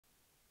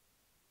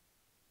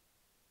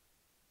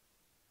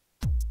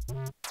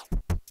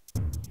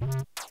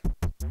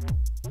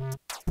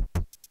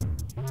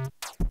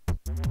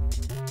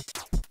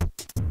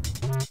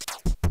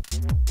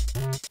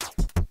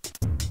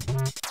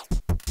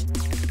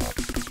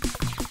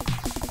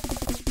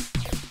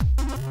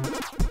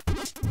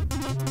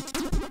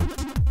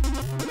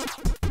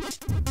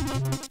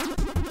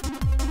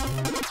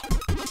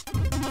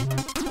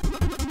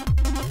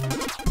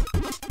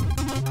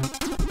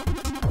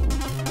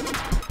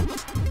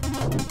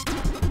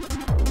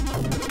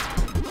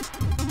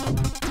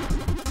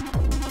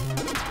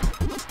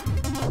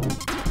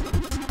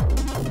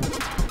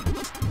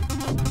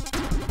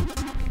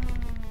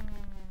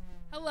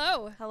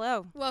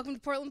Hello. Welcome to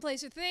Portland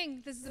Place Your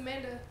Thing. This is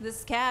Amanda. This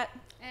is Kat.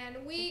 And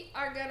we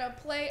are gonna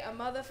play a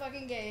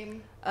motherfucking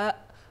game.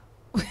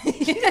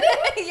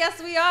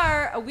 Yes, we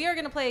are. We are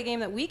going to play a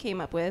game that we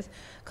came up with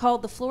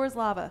called The Floor is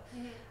Lava.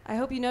 Mm-hmm. I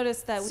hope you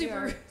noticed that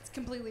It's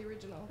completely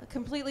original.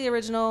 Completely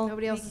original.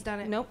 Nobody else has done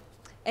it. Nope.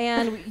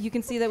 And you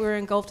can see that we're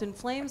engulfed in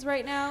flames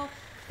right now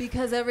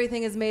because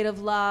everything is made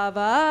of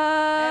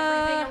lava.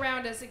 Everything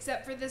around us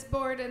except for this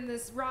board and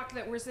this rock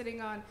that we're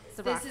sitting on.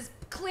 This is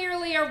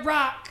clearly a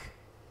rock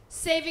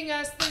saving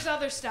us. There's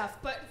other stuff,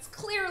 but it's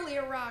clearly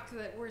a rock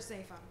that we're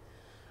safe on.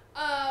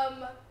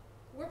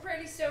 We're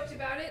pretty stoked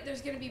about it.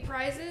 There's going to be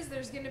prizes.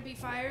 There's going to be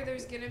fire.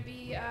 There's going to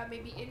be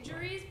maybe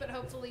injuries, but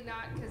hopefully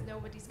not because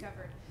nobody's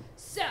covered.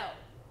 So,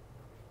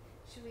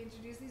 should we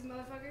introduce these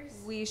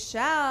motherfuckers? We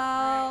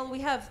shall. Right. We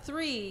have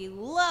 3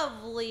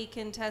 lovely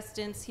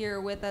contestants here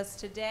with us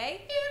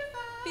today.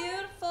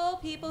 Beautiful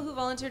people who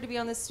volunteered to be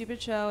on this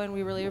stupid show, and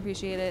we really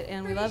appreciate it,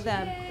 and we love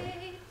them.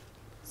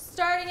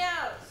 Starting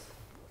out.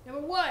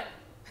 Number 1,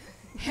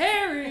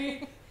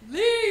 Harry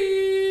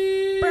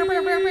Lee.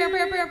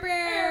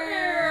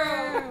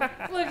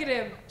 Look at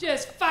him,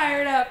 just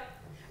fired up.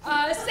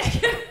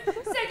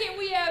 Second,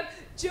 we have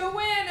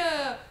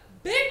Joanna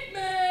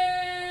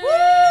Bickman.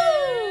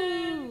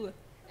 Woo!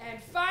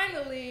 And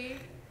finally,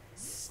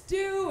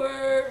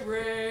 Stuart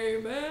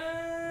Raymond.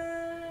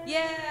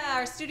 Yeah,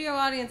 our studio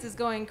audience is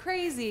going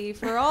crazy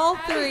for all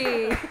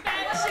 3.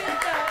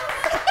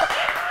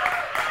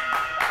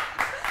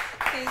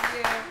 Thank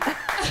you.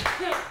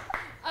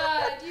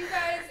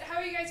 How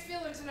are you guys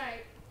feeling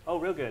tonight? Oh,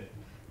 real good.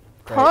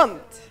 Great.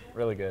 Pumped.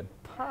 Really good.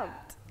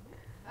 Pumped.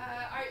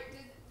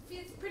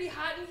 It's pretty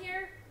hot in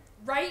here,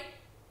 right?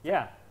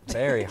 Yeah.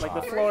 Very Like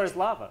hot. the floor is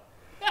lava.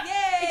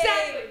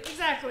 Yay!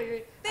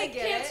 Exactly. I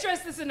can't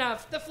stress this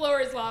enough. The floor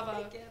is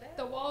lava.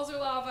 The walls are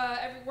lava.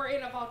 We're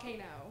in a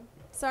volcano.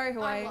 Sorry,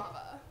 Hawaii. I'm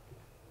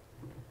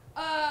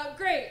lava.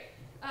 Great.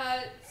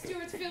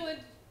 Stuart's feeling,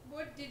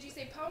 what did you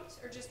say, pumped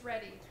or just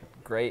ready?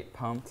 Great.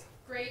 Pumped.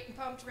 Great and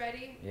pumped,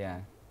 ready. Yeah.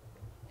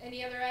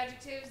 Any other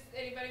adjectives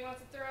anybody wants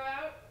to throw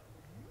out?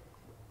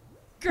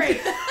 Great.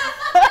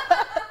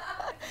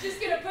 Just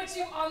gonna put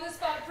you on the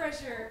spot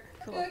pressure.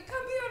 Cool. Come be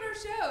on our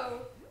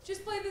show.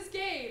 Just play this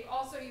game.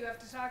 Also, you have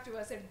to talk to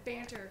us and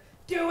banter.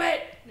 Do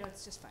it. No,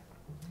 it's just fine.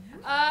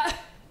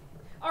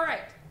 All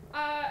right.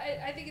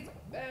 I think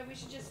we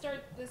should just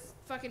start this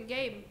fucking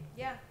game.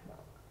 Yeah.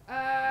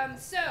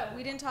 So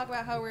We didn't talk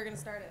about how we were going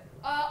to start it.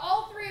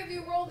 all 3 of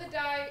you roll the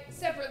die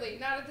separately,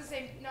 not at the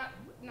same,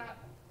 not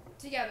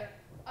together.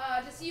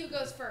 To see who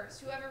goes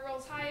first. Whoever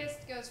rolls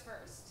highest goes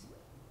first.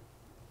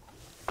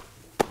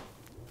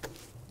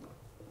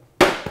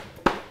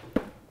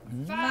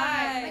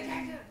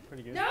 5.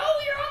 Pretty good. No,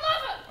 you're on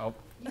lava. Oh.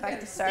 Back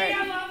to Stay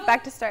start. on lava.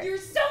 Back to start. You're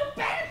so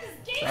bad at this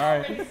game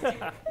Sorry. already.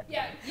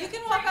 Yeah, You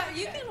can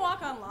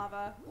walk on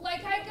lava.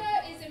 Like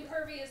Haika is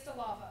impervious to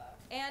lava.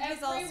 And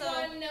he's Everyone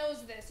also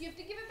knows this. You have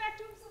to give it back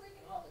to him so they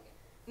can hold it.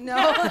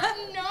 No.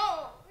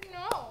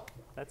 No.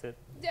 That's it.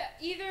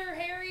 Either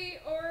Harry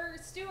or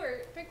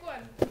Stuart. Pick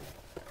one.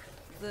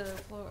 The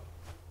floor.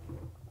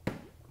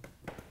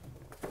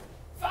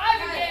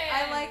 5 again.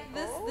 I like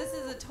this. This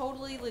is a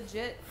totally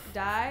legit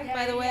die, Yeah,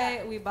 by the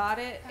way. yeah. We bought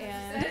it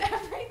and 100%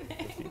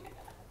 everything.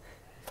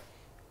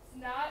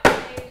 It's not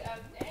made of.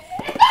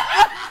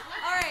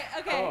 All right,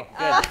 okay.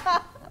 Oh,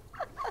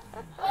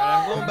 good.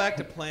 I'm going back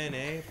to plan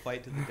A,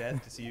 fight to the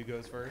death to see who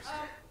goes first.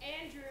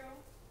 Andrew.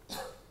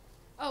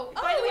 Oh,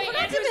 by the way,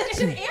 forgot to Andrew's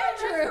mention gonna be our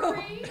Andrew.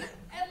 referee,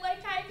 and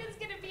like Haika's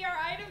gonna be our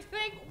item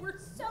thing. We're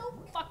so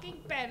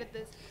fucking bad at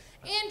this.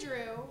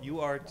 Andrew. You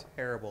are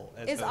terrible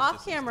as Is hostesses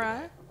off camera,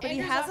 today. but he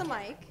Andrew's has a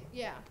off mic.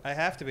 Yeah. I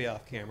have to be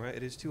off camera.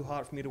 It is too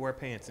hot for me to wear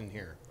pants in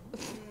here.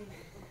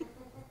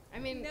 I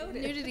mean,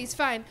 Noted. nudity's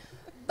fine,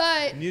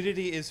 but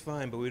Nudity is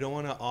fine, but we don't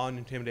want to awe and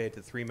intimidate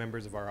the 3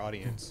 members of our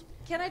audience.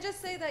 Can I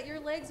just say that your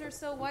legs are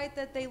so white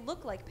that they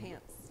look like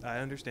pants? I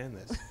understand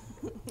this.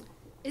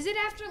 is it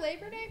after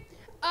Labor Day?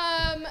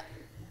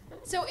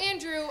 So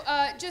Andrew,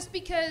 just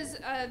because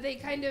they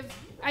kind of,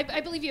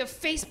 I believe you have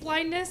face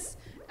blindness,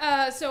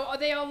 so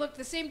they all look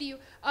the same to you.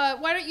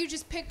 Why don't you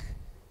just pick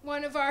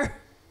one of our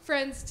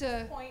friends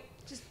to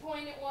just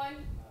point at one?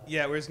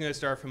 Yeah, we're just going to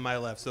start from my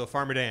left. So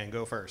Farmer Dan,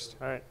 go first.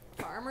 All right.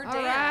 Farmer All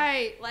Dan.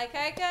 right. Like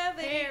Haika,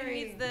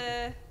 Harry. he's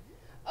the...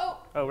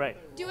 Oh, right.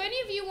 Do any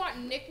of you want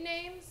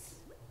nicknames?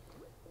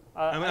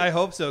 I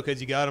hope so,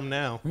 because you got them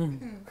now.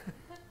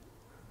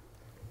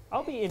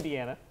 I'll be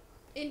Indiana.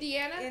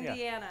 Indiana?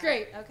 Indiana.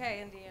 Great.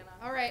 Okay, Indiana.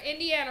 All right,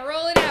 Indiana,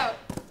 roll it out.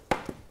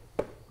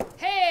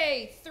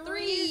 Hey,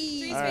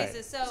 Three All right.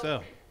 spaces.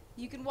 So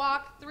you can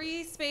walk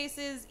 3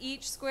 spaces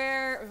each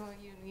square. Oh,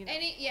 you know.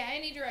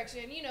 Any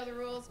direction. You know the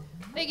rules.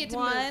 They get to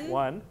One. move.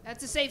 1.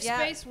 That's a safe Yeah,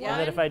 space. yeah. And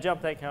then 1. if I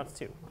jump, that counts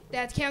 2.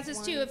 That counts as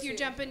 2 One, if you're 2.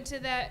 jumping to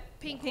that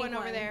pink one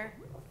over one. there.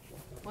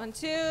 1,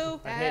 2.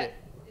 I hit it.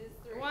 Is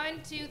 3.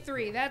 1, 2,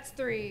 3. That's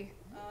 3.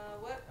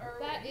 What are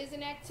That is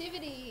an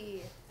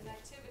activity. an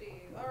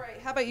activity? All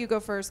right. How about you go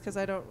first? Because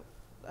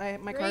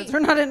my cards Great. are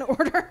not in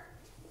order.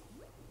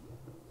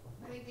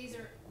 I think these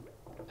are.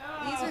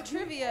 These are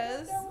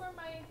trivias. Know where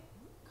my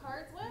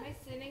Cards? am I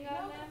sitting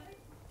on them?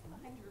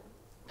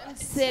 I'm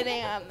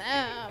Sitting on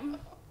them.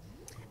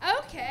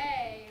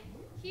 Okay.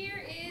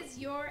 Here is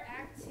your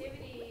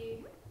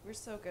activity. We're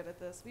so good at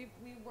this. We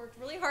worked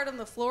really hard on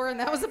the floor, and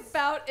that was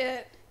about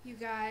it. You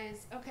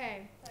guys,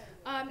 okay.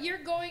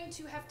 You're going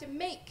to have to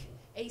make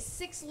a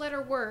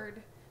 6-letter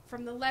word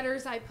from the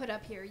letters I put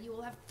up here. You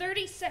will have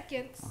 30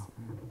 seconds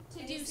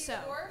to do so.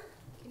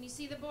 Can you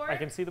see the board? I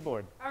can see the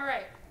board. All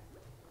right.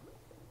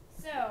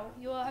 So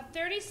you will have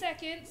 30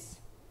 seconds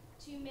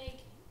to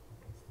make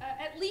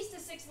at least a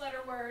 6-letter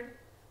word.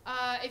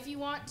 If you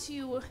want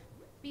to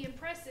be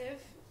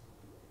impressive,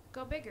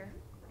 go bigger.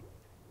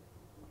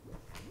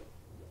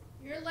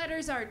 Your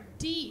letters are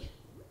D,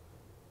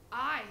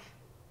 I,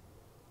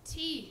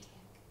 T,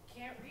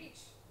 can't reach,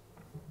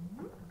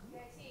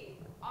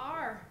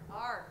 R,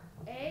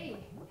 A.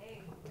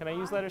 Can I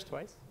use letters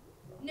twice?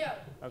 No,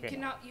 Okay. you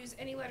cannot use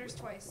any letters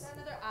twice.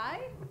 Another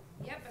I?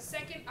 Yep, a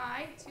second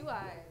I, 2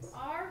 I's.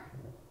 R,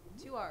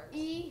 2 R's.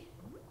 E.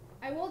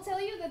 I will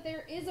tell you that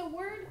there is a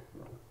word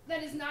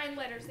that is 9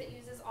 letters that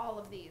uses all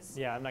of these.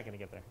 Yeah, I'm not going to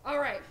get there. All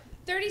right,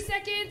 30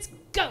 seconds,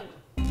 go.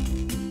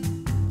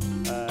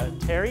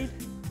 Tarried.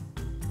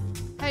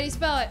 How do you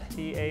spell it?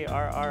 Tarried.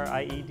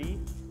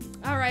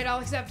 All right, I'll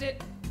accept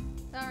it.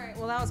 All right.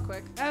 Well, that was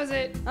quick. That was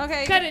it.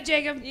 Okay. Cut it,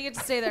 Jacob. You get to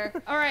stay there.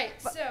 All right,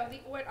 so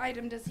what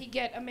item does he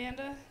get,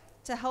 Amanda?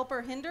 To help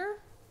or hinder?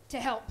 To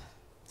help.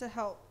 To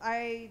help.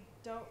 I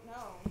don't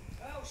know.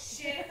 Oh,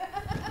 shit.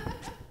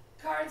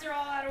 Cards are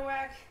all out of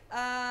whack.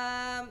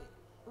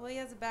 Well, he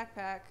has a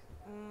backpack.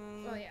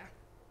 Oh, yeah.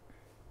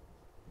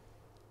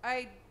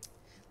 I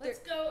Let's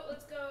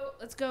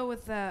go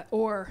with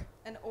or.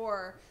 an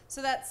or.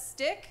 So that's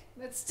stick.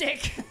 Let's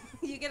stick.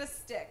 You get a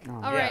stick. Oh.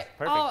 All Yeah, right.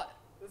 perfect.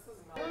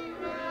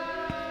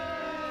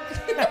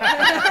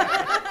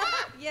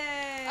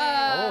 Yay.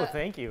 Oh,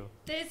 thank you.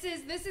 This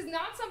is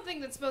not something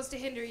that's supposed to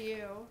hinder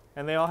you.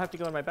 And they all have to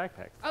go in my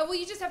backpack. Oh, well,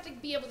 you just have to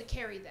be able to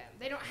carry them.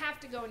 They don't have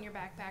to go in your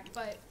backpack,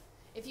 but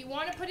if you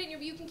want to put it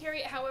in you can carry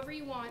it however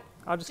you want.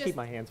 I'll just keep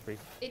my hands free.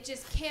 It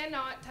just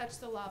cannot touch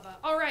the lava.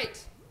 All right,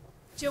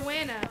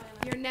 Joanna,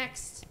 you're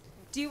next.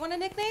 Do you want a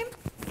nickname?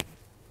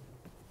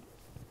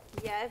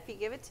 Yeah, if you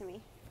give it to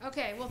me.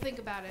 Okay, we'll think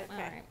about it. All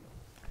right.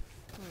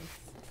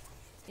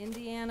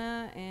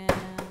 Indiana and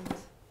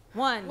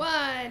 1.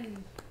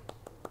 1.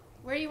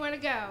 Where do you want to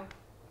go?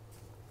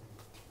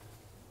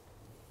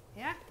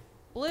 Yeah?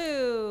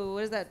 Blue.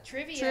 What is that?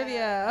 Trivia.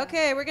 Trivia.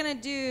 Okay, we're gonna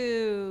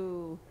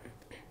do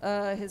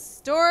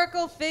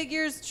historical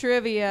figures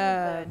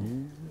trivia.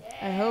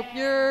 I hope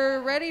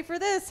you're ready for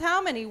this.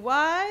 How many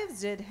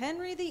wives did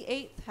Henry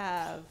VIII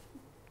have?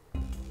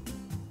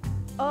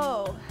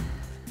 Oh,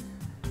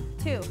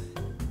 2.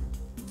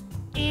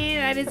 And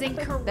that is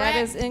incorrect. That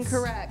is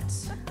incorrect.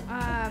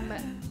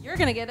 You're You're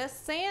gonna get a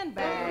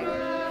sandbag.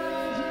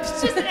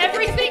 just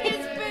everything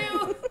is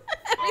boo.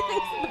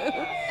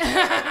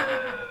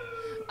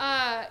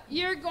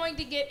 You're going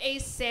to get a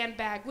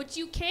sandbag, which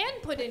you can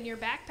put in your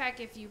backpack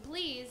if you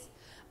please.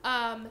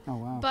 Oh,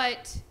 wow.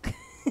 But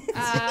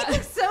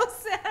It's so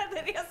sad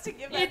that he has to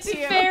give that it's to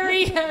you.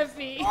 very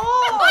heavy.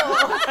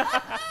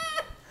 Oh!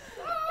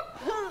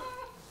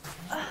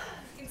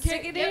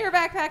 Stick it in Yep. your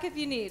backpack if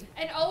you need.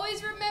 And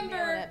always Nailing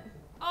remember, it.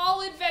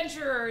 all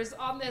adventurers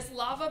on this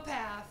lava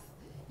path,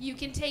 you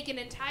can take an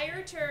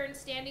entire turn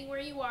standing where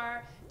you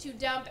are to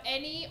dump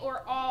any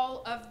or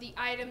all of the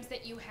items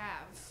that you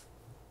have.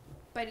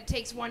 But it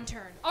takes 1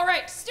 turn. All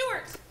right,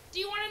 Stuart, do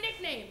you want a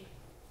nickname?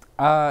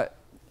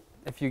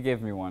 If you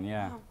give me one,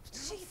 yeah.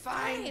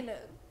 Fine.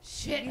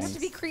 Shit. You have to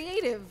be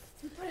creative.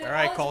 Put it All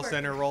right, as call work.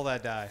 center, roll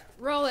that die.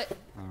 Roll it.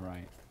 All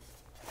right.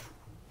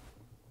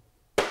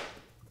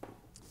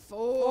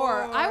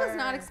 4. I was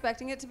not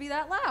expecting it to be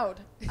that loud.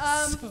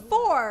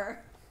 4.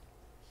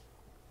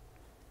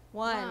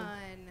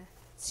 1,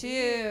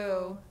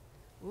 2.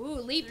 Ooh,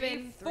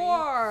 leaping. 3,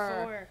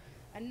 4. 4.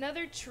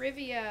 Another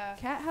trivia.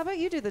 Kat, how about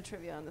you do the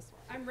trivia on this one?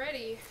 I'm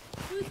ready.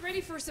 Who's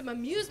ready for some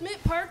amusement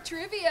park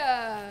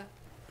trivia?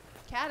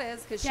 Kat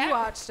is, because she Kat-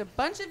 watched a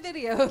bunch of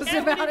videos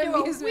Cat about went into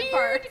a amusement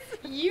weird parks.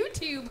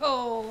 YouTube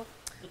hole.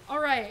 All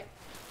right.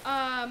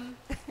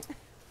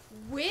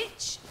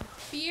 Which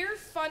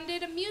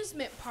beer-funded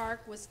amusement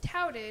park was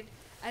touted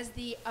as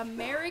the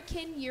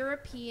American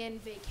European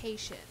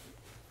Vacation?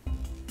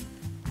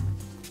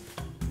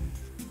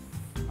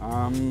 I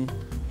don't know.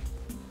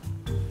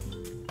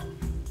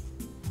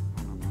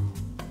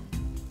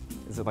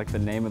 Is it like the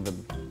name of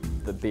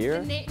the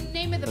beer?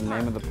 Name of the The park.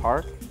 name of the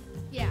park?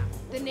 Yeah,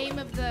 the name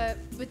of the.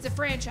 It's a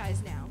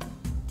franchise now.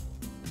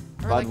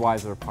 Or like-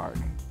 Budweiser Park.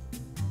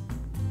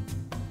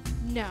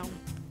 No.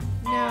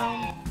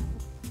 No.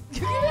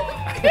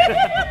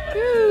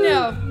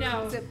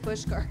 No. Is it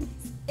Busch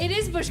Gardens? It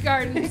is Busch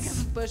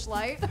Gardens. Busch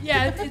Light?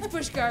 Yeah, it's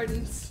Busch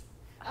Gardens.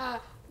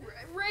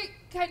 Right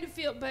kind of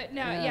feel, but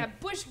no, Yeah. yeah,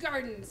 Busch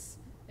Gardens.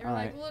 They were All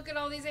like, right. look at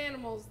all these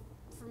animals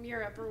from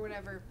Europe or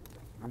whatever.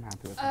 I'm happy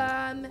with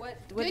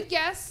that. Good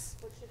guess.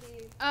 What should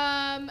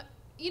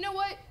he? You know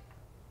what?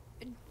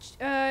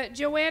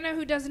 Joanna,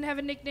 who doesn't have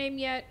a nickname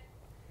yet,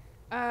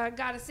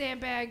 got a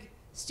sandbag.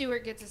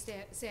 Stuart gets a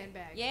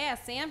sandbag. Yeah,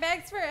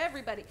 sandbags for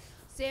everybody.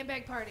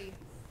 Sandbag party.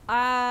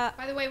 Yeah,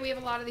 By the way, we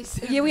have a lot of these.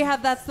 we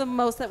have. That's the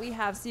most that we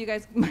have. So you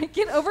guys might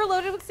get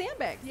overloaded with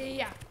sandbags.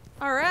 Yeah.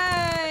 All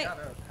right.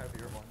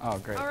 Oh,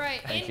 great. All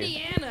right, Thank you.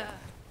 Indiana.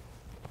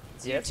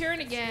 It's your Yes. turn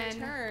again.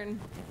 Turn.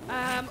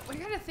 We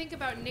gotta think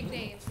about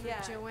nicknames for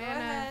Yeah, go Joanna.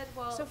 ahead.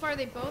 Well- So far,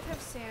 they both have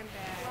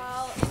sandbags.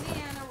 Well,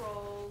 Indiana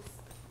rolls.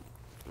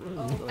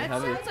 That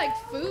Heavy. sounds like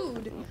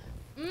food.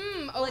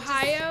 Like just-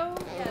 Ohio,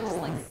 Yeah, just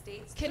like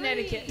states.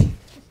 Connecticut.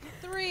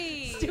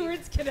 Three.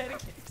 Stewart's Connecticut.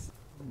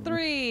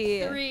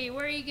 Three. 3.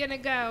 Where are you gonna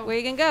go? Where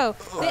you can go?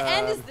 The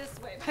end is this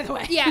way, by the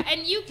way. Yeah,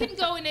 and you can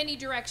go in any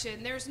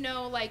direction. There's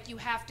no like you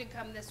have to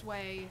come this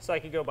way. So I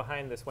could go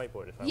behind this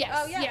whiteboard if I Yes,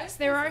 Oh, yeah, yes. there's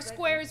There are places I can-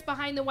 squares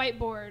behind the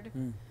whiteboard,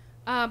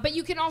 but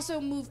you can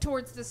also move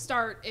towards the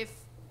start if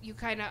you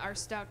kind of are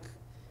stuck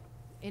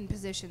in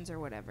positions or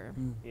whatever.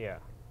 want. Yeah.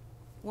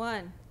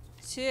 1,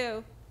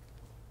 2,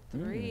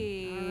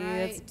 3. All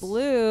That's right.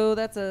 blue.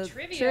 That's a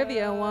Trivia.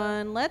 trivia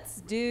one.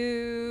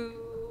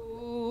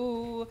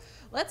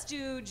 Let's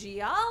do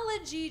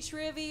geology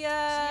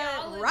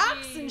trivia.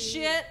 Rocks and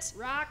shit.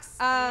 Rocks.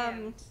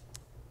 Um,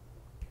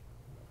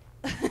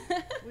 and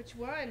which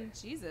one?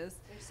 Jesus.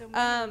 There's so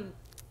many.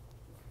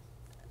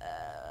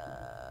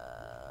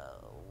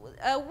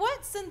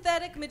 What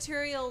synthetic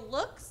material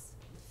looks,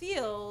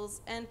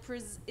 feels, and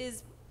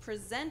is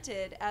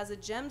presented as a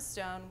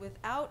gemstone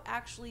without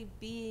actually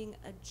being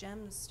a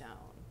gemstone?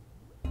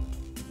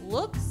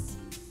 Looks,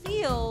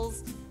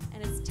 feels,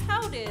 and is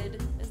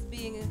touted as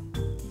being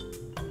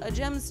a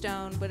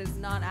gemstone, but is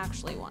not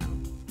actually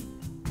one.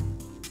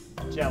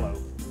 Jello.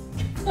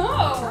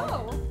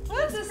 Oh,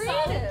 That's that's a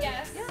solid creative.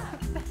 guess.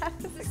 Yeah.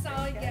 That's a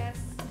solid guess.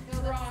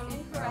 Wrong.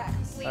 Incorrect.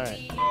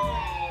 Completely.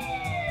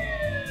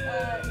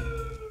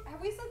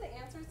 Have we said the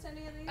answers to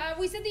any of these?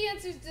 We said the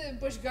answers to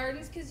Busch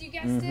Gardens because you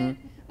guessed it,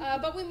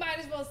 but we might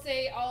as well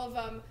say all of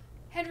them.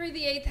 Henry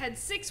VIII had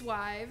 6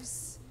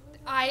 wives.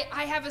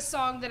 I have a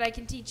song that I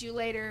can teach you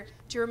later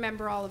to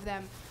remember all of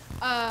them.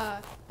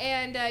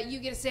 And you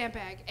get a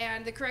sandbag.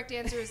 And the correct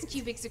answer is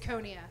cubic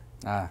zirconia.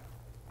 Ah.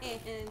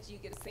 And you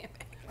get a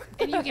sandbag.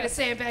 And you get a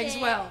sandbag as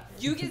well.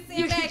 You get a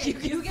sandbag.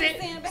 You get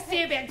a sandbag.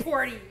 Sandbag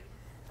party.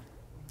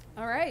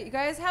 All right, you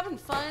guys having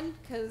fun?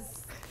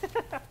 Because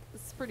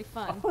this is pretty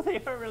fun. Oh,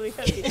 they are really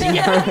heavy.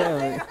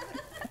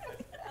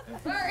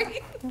 Sorry.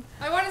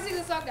 I want to sing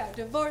the song now.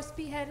 Divorced,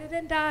 beheaded,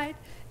 and died.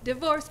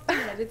 Divorced,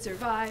 beheaded,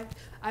 survived.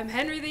 I'm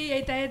Henry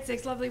VIII. I had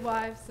 6 lovely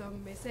wives.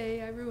 Some may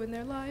say I ruined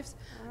their lives.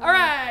 All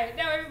right,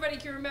 now everybody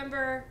can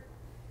remember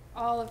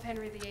all of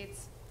Henry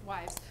VIII's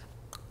wives.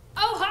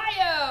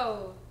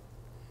 Ohio.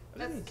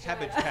 That's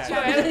Cabbage Patch.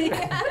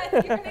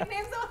 Your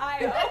nickname's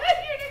Ohio.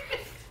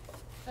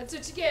 That's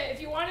what you get.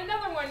 If you want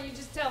another one, you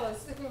just tell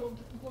us.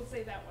 We'll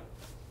say that one.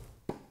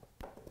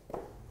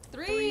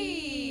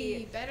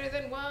 3. Better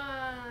than 1.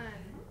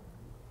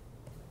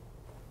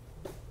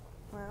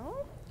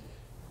 Well,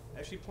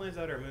 As she plans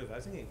out her move, I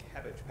was thinking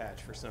Cabbage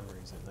Patch for some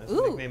reason. That's Ooh.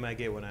 the nickname I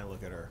get when I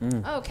look at her.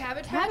 Oh,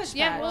 Cabbage Patch? Cabbage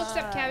Yeah, Patch. we'll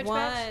accept Cabbage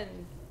Patch. 1,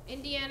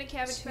 Indiana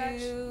Cabbage Patch.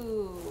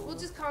 2. We'll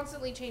just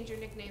constantly change your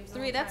nicknames. the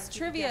 3. whole That's time, keep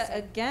trivia guessing.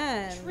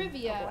 again.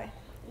 Trivia. Oh, boy.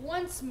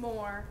 Once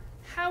more.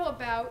 How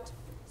about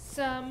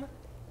some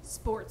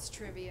sports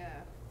trivia?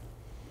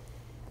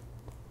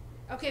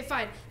 Okay,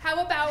 fine.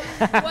 How about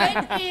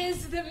what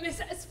is the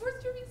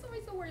sports trivia is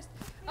always the worst.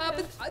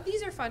 But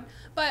these are fun.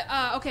 But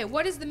okay,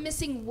 what is the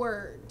missing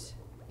word?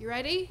 You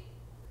ready?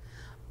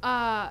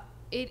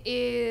 It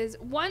is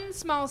 1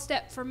 small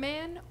step for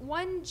man,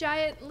 1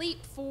 giant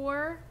leap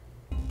for.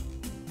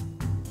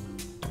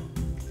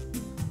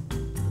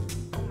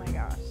 oh my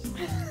gosh.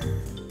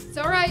 It's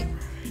all right.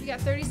 You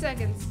got 30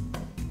 seconds.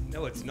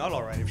 No, it's not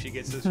all right if she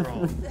gets this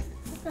wrong.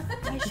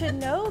 I should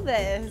know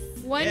this.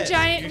 One Yes,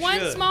 giant, you one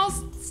should. small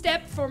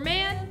step for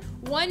man,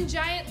 1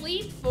 giant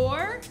leap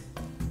for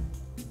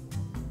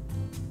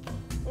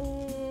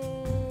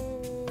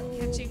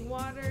catching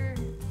water.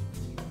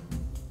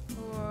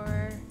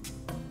 Or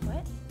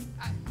What?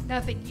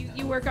 nothing.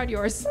 You work on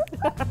yours.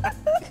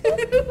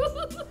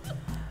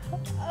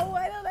 Oh,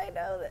 why don't I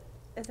know that?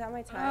 Is that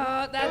my time?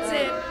 Oh, that's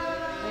it.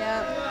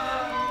 Yep.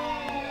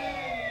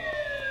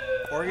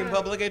 Oregon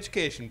Public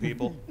Education,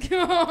 people.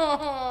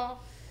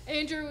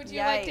 Andrew, would you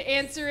like to Yikes.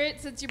 answer it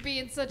since you're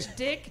being such a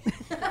dick?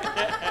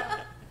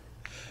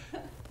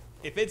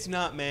 If it's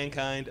not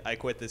mankind, I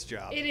quit this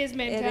job. It is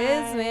mankind. It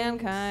is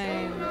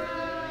mankind.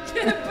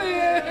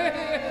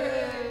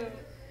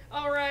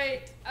 All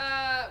right.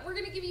 We're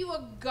gonna give you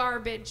a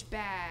garbage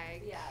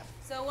bag. Yeah.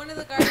 So one of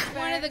the garbage bags.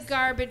 One of the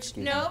garbage.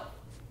 Nope.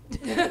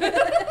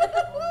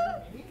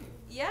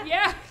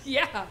 Yeah.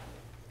 Yeah.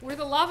 We're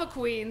the lava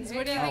queens. There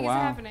What do you you go. think Oh, is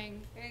wow.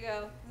 happening? Here you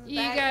go. You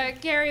Bag. gotta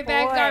carry a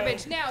bag Boy.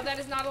 garbage. Now, that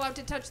is not allowed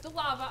to touch the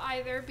lava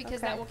either because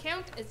Okay. that will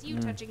count as you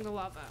touching the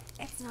lava.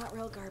 It's not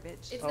real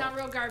garbage. It's not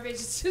real garbage.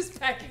 It's just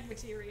packing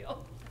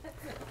material.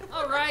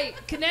 All right.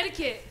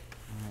 Connecticut.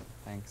 All right,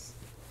 thanks.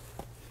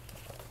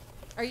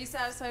 Are you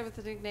satisfied with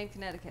the nickname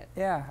Connecticut?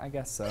 Yeah, I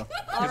guess so. All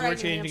Because we're right,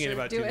 changing New it in Hampshire,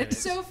 about do 2 it. minutes.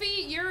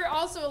 Sophie, you're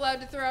also allowed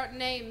to throw out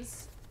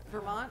names.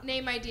 Vermont?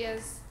 Name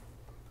ideas.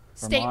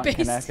 Vermont, State-based.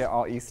 Connecticut,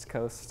 all East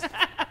Coast.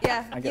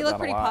 Yeah, I you get look that a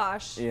pretty lot.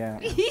 posh. Yeah.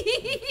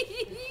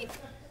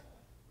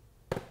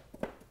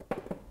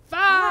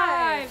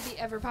 5. The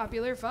ever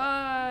popular 5.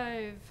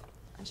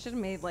 I should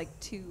have made like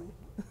 2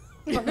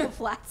 on the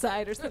flat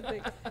side or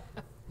something.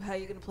 How are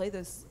you going to play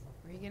this?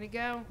 Where are you gonna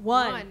go?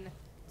 1,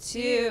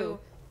 2, 2,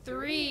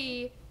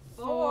 3,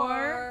 4.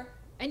 4.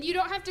 And you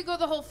don't have to go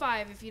the whole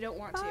 5 if you don't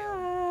want to.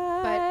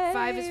 But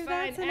 5 is fine.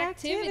 That's an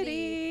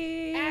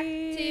activity.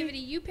 Activity.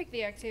 You pick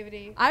the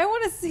activity. I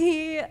want to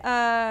see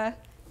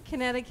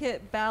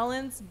Connecticut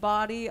balance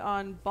body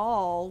on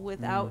ball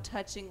without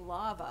touching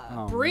lava.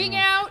 Oh, Bring no.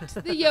 out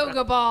the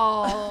yoga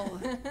ball.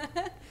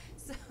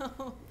 So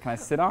Can I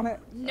sit on it?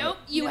 Nope.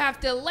 You have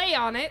to lay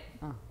on it.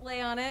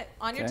 lay on it,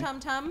 on your Okay.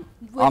 tum-tum,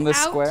 On the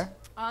without- square?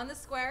 on the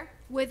square,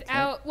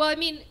 Without. Well, I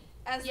mean,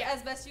 as Yeah.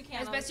 as best you can.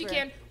 as on the best you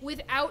square. can,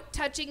 without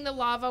touching the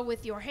lava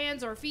with your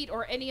hands or feet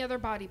or any other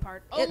body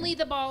part. Only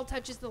the ball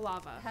touches the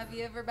lava. Have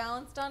you ever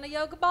balanced on a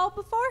yoga ball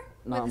before?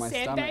 Not on With my a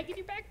sandbag stomach. in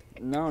your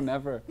backpack. No,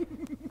 never.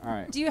 All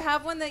right. Do you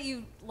have one that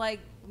you like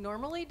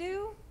normally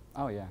do?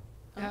 Oh, yeah.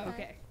 Oh,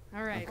 okay.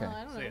 All right. Okay. Well,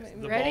 I don't So know. yes,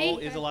 maybe- the Ready? ball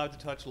is allowed to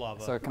touch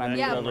lava. So can I That move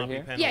it will over not be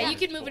here? penalized Yeah, you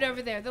can move for. it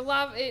over there. The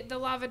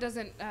lava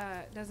doesn't.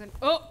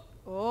 Oh.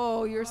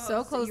 Oh, you're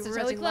so so close you're to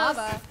really touching close.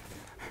 lava.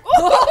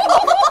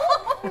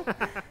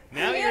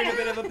 Now you're in a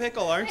bit of a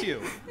pickle, aren't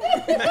you?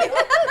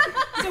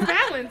 So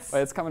balance.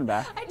 Wait, it's coming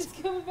back. I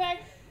just coming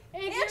back.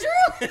 Andrew!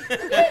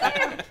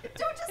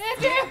 Don't just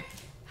Andrew.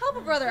 Help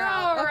a brother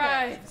out. All Okay.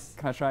 right.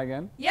 Can I try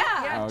again? Yeah.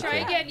 Yeah, Oh, try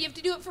okay. again. You have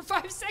to do it for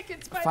 5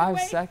 seconds. By the 5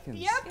 way. seconds.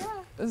 Yep. Yeah.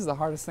 This is the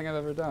hardest thing I've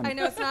ever done. I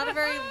know it's not a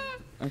very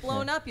Okay.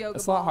 blown up yoga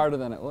It's a ball. lot harder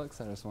than it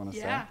looks, I just want to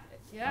Yeah. say.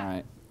 Yeah. All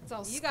right. It's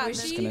all You got this.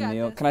 squishy. Just You going got to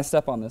kneel. this. Can I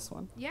step on this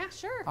one? Yeah.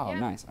 Sure. Oh, Yeah.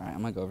 nice. All right,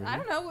 I'm going to go over I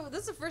here. don't know.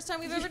 This is the first time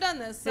we've ever done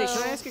this. Hey, So.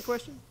 can I ask you a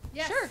question?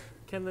 Yes. Sure.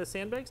 Can the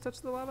sandbags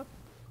touch the lava?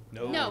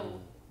 No.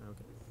 No.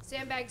 Okay.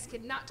 Sandbags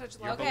cannot touch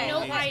Your lava. Okay. No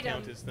ball needs to item.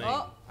 count as thing.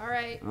 Oh, All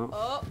right.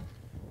 Oh.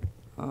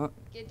 oh,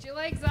 Get your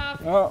legs off.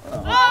 Oh.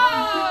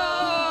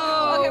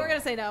 Oh. Okay, we're gonna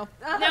say no.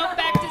 Now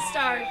back to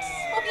start.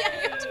 Oh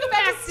yeah, you have to go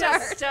back to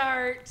start.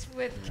 start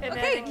with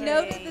Connecticut. Okay,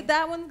 note that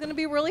that one's gonna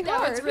be really That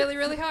hard. one's really,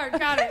 really hard.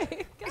 Got it.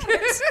 Okay, got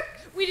it.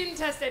 We didn't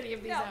test any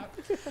of these No.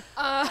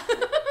 out.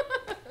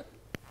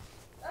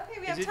 Okay,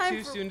 we Is have it time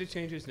too for. soon to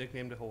change his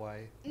nickname to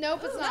Hawaii?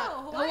 Nope, it's Ooh, not.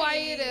 no,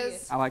 Hawaii it Hawaii.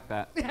 is. I like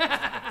that.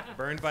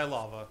 Burned by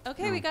lava.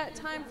 Okay, we got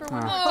time for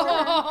one. Oh. more.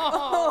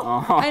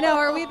 Oh. Oh. I know.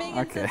 Are we being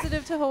Okay.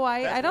 insensitive to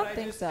Hawaii? That's I don't what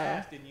think just so.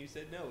 asked and you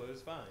said no, it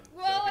was fine.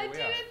 Well, So I here we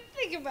are. didn't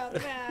think about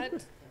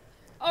that.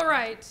 All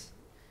right.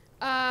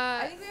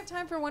 I think we have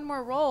time for one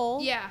more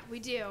roll. Yeah, we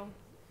do.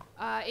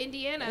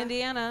 Indiana.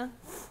 Indiana.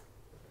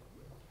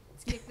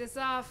 Let's kick this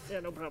off. Yeah,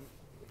 no problem.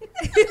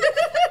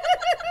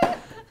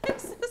 I'm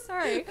so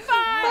sorry. 5.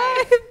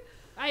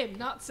 I am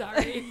not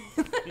sorry.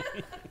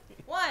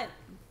 1,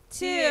 2,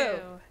 2,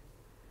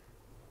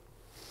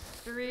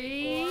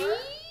 3,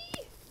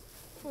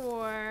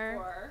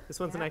 4. This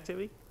one's an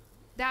activity?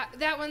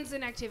 That one's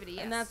an activity.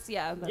 Yes. and that's that's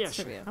Yeah,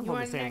 sure. trivia. I'm You on the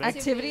want an sandbag.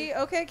 Activity.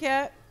 Okay,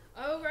 Kat.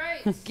 All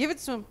right. Give it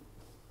to him.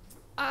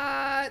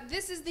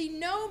 This is the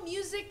No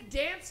Music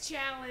Dance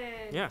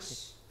Challenge. Yeah.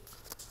 So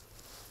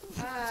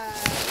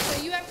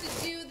you have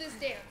to do this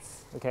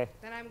dance Okay.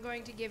 that I'm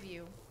going to give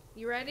you.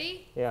 You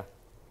ready? Yeah.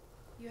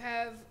 You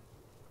have.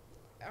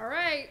 All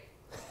right.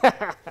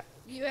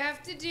 You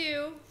have to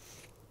do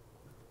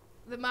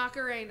the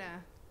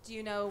Macarena. Do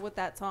you know what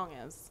that song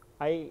is?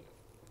 I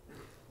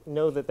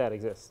know that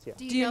exists. Yeah.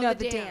 Do Do you know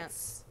the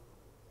dance?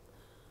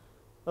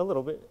 A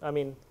little bit. I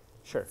mean,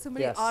 sure.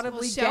 Somebody yes.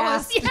 audibly Well, show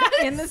us. gasped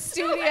Yes. in the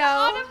studio.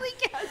 Audibly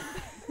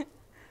guessed.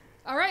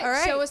 All right, All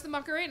right. show us the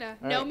Macarena.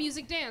 All No right.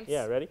 music dance.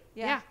 Yeah, ready?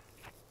 Yeah.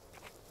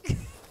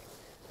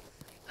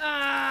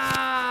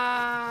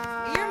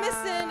 You're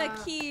missing a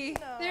key.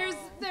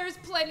 There's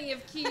plenty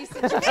of key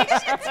situations.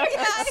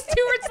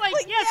 Stuart's like,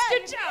 yes,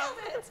 good job.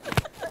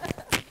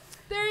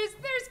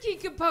 There's key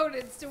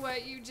components to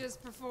what you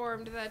just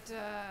performed that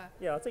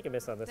Yeah, I'll take a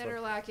miss on this that one.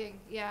 are lacking.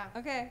 Yeah.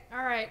 Okay.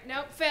 All right.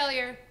 Nope.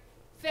 Failure.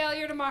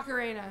 Failure to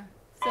Macarena.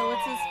 So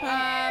what's this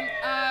part?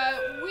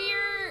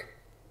 We're.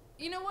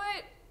 You know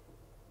what?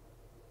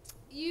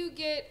 You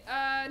get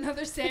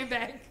another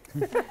sandbag.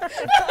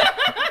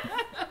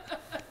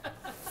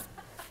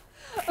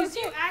 Because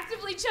you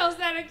actively chose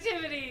that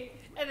activity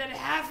and then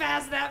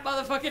half-assed that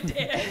motherfucking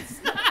dance.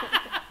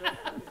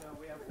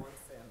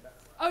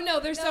 Oh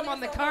no, there's some on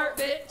the cart,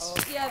 bitch. Oh.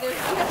 Yeah, there's.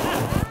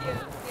 Thank you.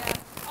 Yeah.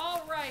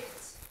 All right.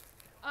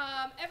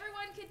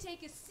 Everyone can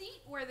take a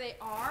seat where they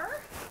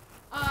are.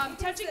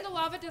 Touching the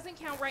lava doesn't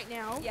count right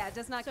now. Yeah, it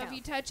does not So count. if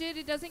you touch it,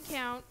 it doesn't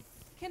count.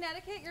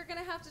 Connecticut, you're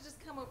gonna have to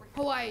just come over here.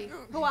 Hawaii.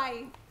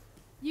 Hawaii.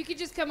 You could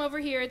just come over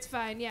here. It's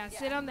fine. Yeah,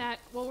 sit on that.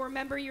 We'll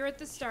remember you're at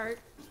the start.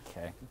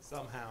 Okay.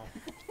 Somehow.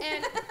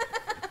 And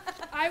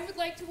I would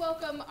like to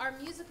welcome our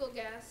musical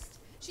guest.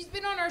 She's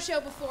been on our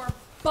show before,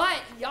 but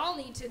y'all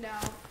need to know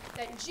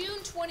that June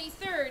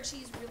 23rd,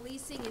 she's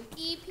releasing an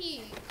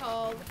EP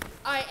called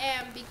I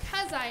Am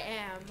Because I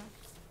Am.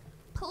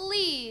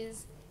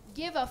 Please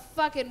give a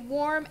fucking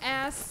warm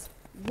ass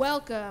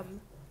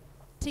welcome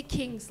to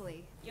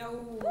Kingsley.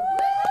 Yo.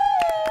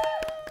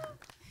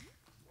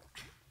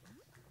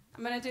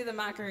 I'm going to do the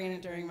Macarena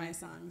during my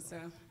song, so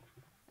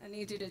I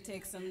need you to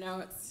take some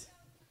notes.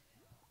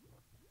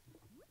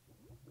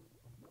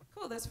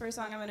 Cool, this first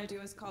song I'm going to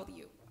do is called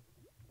You.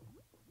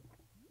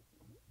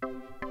 And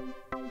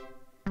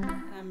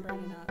I'm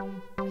burning up.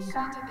 I should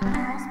have did the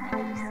Jonas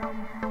Brothers.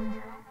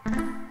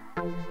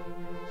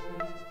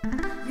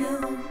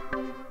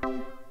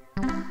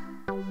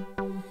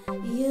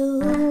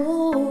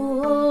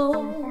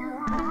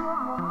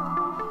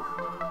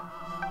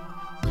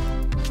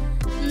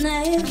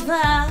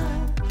 Never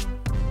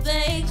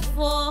begged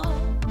for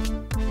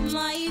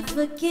my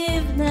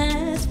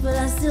forgiveness, but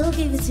I still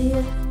give it to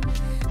you.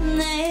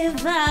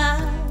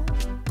 Never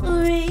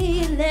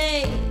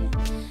really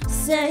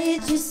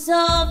said you're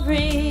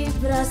sorry,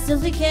 but I still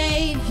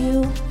forgave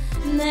you.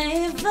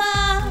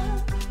 Never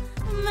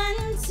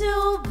meant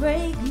to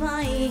break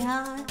my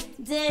heart,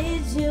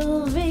 did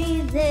you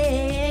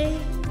really?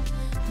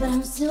 But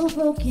I'm still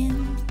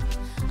broken.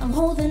 I'm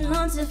holding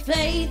on to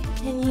faith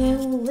in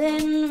you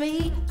and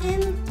me,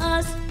 in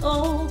us.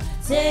 Oh,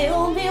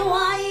 tell me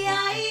why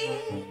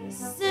I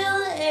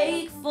still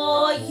ache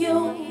for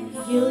you.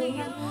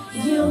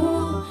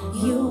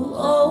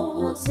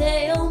 Oh,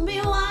 tell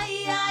me why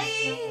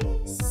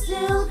I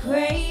still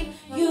crave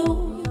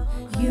you.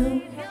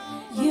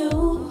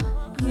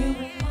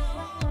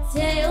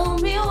 Tell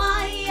me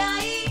why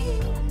I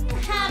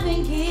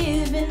haven't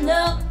given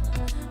up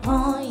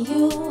on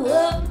you.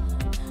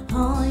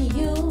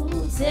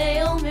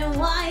 Tell me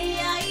why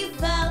I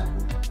fell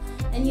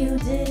and you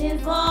didn't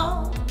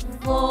fall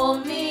for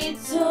me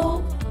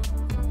too.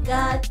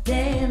 God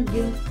damn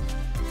you.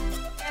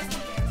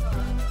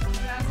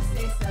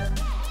 Stay still.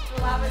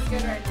 The lava's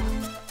good right now.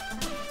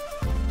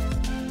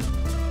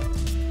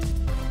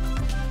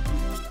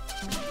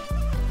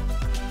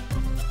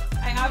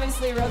 I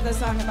obviously wrote this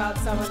song about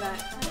someone that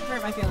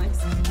hurt my feelings.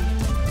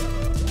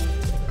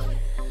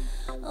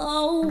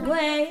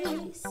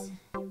 Always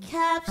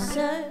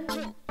captured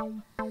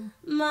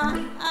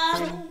my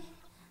eye.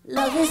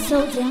 Love is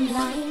so damn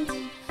blind.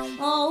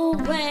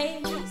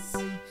 Always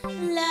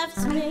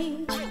left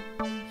me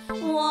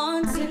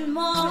wanting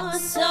more,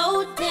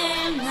 so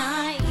damn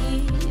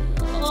naive.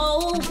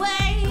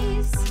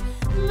 Always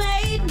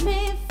made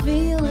me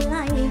feel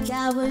like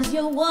I was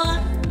your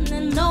one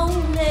and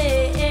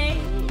only.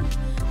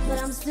 But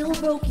I'm still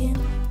broken.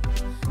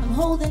 I'm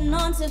holding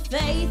on to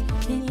faith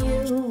in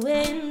you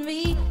and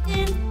me,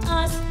 in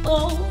us.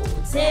 Oh,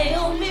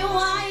 tell me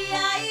why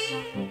I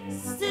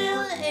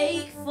still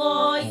ache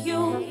for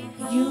you.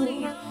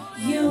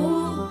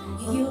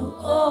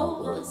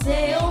 Oh,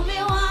 tell me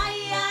why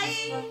I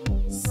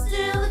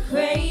still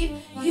crave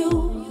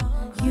you.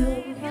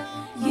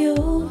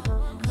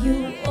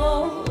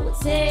 Oh,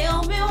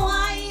 tell me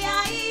why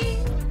I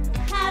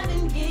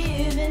haven't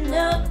given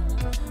up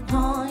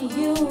on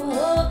you.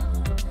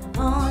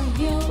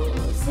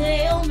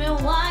 Tell me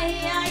why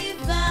I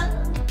fell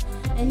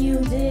and you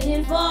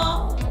didn't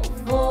fall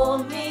for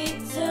me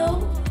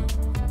too.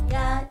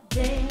 God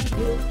damn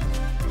you.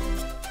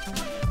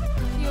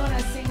 If you want to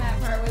sing that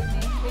part with me,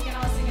 we can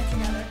all sing it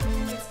together.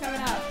 It's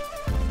coming up.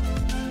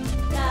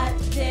 God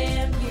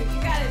damn you.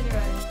 You gotta do it.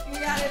 You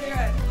gotta do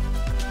it.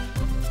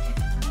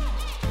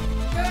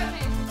 Go with me.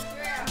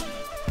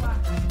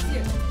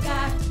 Here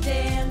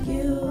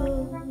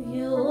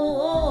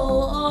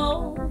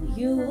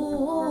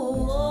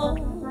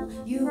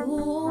we go. 1,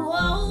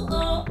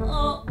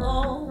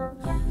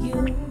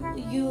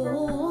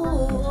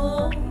 2. God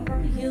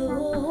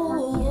damn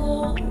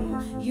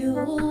you.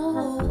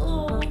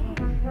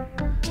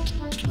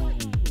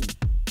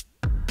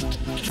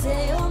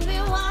 Tell me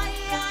why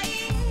I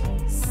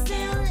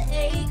still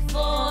ache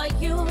for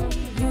you.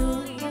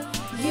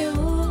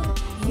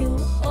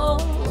 Oh,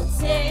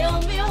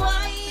 tell me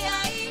why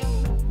I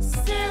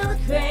still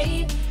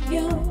crave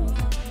you.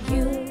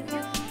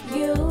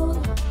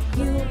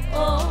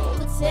 Oh,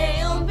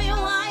 tell me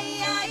why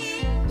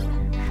I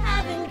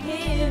haven't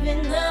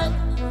given up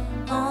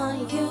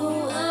on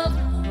you.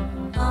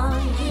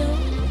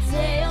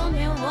 Tell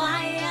me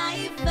why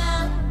I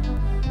fell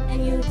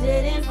and you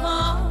didn't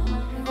fall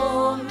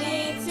for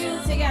me too.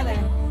 Together.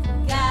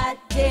 God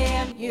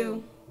damn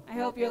you. I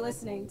hope you're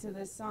listening to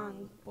this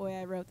song. Boy,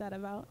 I wrote that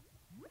about.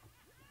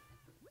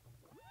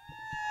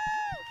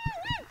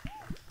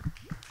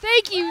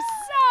 Thank you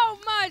so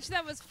much.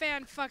 That was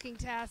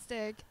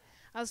fan-fucking-tastic.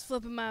 I was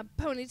flipping my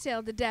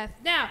ponytail to death.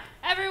 Now,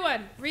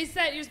 everyone,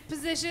 reset your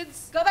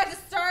positions. Go back to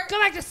start. Go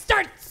back to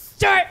start.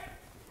 Start.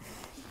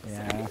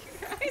 Yeah.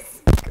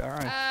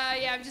 Gosh.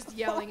 Yeah, I'm just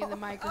yelling in the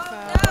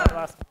microphone.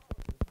 Last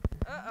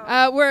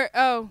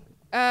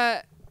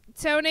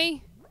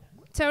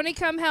Tony,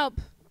 come help.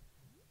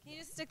 Can you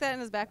just stick that in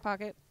his back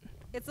pocket?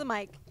 It's the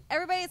mic.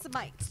 Everybody, it's the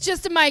mic. It's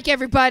just a mic,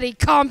 everybody.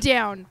 Calm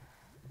down.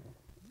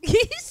 You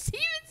see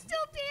him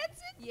still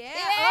dancing? Yeah.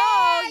 Yeah,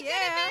 Oh, get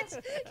yeah. him, bitch.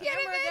 Get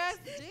him, bitch.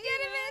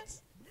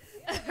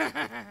 Get him,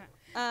 bitch.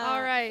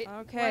 All right.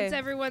 Okay. Once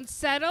everyone's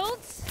settled,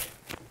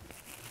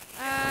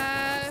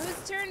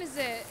 whose turn is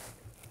it?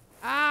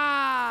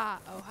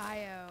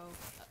 Ohio.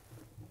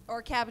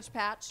 Or Cabbage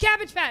Patch.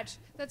 Cabbage Patch.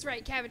 That's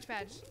right, Cabbage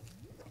Patch.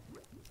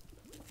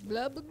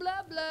 Blah, blah,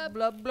 blah, blah.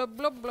 Blah, blah,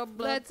 blah, blah,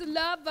 blah. Let's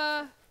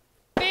lava.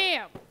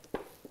 Bam.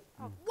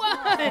 Come One.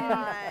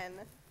 on.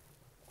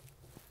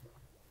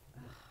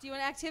 Do you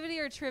want activity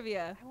or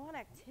trivia? I want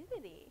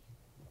activity.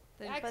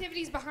 The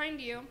activity's behind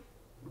you.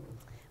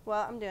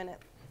 Well, I'm doing it.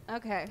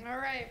 Okay. All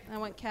right. I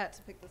want Kat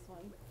to pick this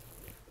one.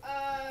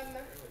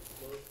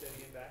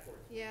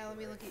 Yeah, let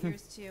me look at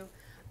yours too.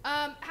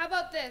 How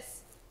about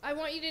this? I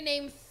want you to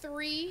name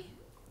 3.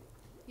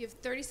 You have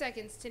 30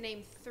 seconds to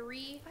name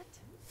 3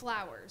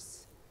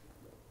 flowers.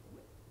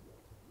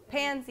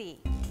 Pansy,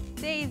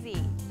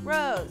 daisy,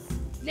 rose.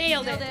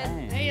 Nailed it.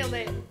 Dang. Nailed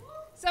it.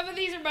 Some of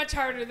these are much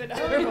harder than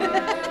other ones. Boo,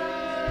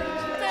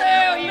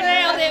 you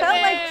nailed it.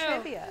 Felt like Boo.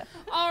 trivia.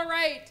 All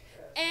right.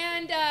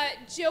 And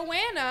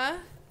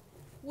Joanna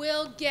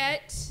will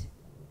get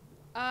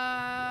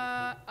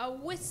a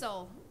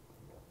whistle.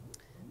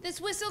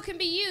 This whistle can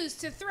be used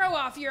to throw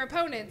off your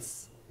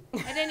opponents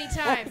at any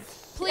time.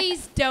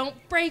 Please don't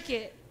break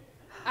it.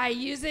 I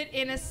use it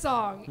in a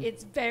song.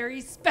 It's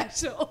very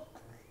special.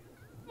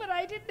 But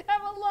I didn't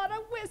have a lot of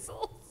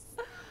whistles.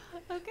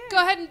 Okay. Go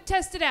ahead and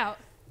test it out.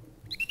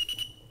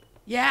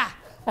 Yeah.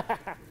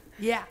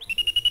 Yeah.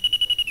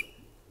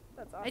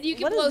 That's awesome. And you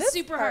can What is blow this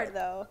super part, hard.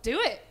 though? Do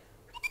it.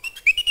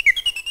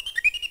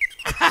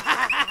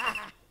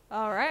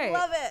 All right.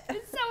 Love it.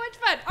 It's so much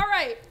fun. All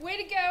right, way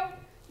to go.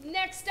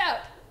 Next up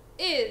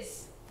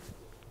is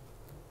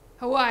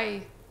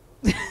Hawaii.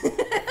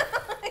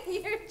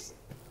 You're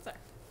sorry.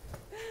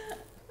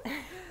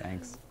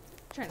 Thanks.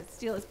 Trying to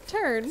steal his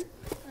turn.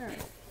 All right.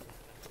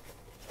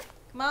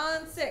 Come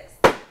on, 6.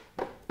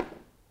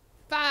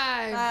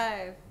 5.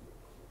 5.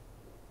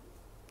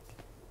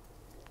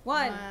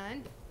 1.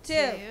 1, 2.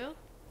 2.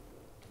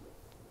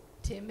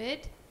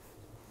 Timid.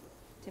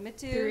 Timid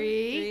 2.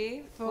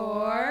 3,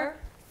 4,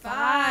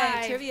 5.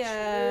 5. Trivia.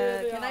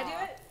 Can I do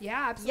it?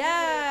 Yeah, absolutely.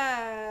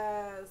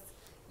 Yes.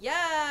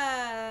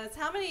 Yes.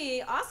 How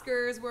many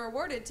Oscars were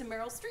awarded to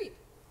Meryl Streep?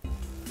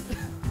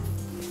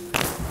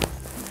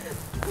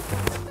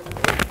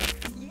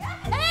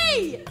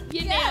 Hey!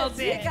 You nailed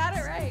it. You got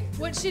it right.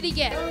 What should he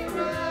get?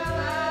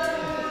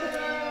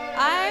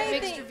 I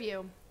Mixed think.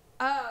 review.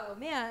 Oh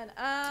man.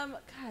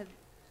 God,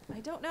 I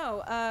don't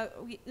know.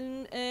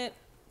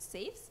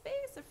 Safe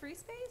space, a free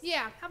space.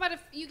 Yeah, how about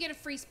if you get a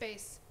free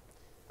space?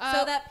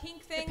 So that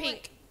pink thing, the pink.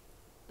 like,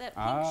 that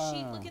pink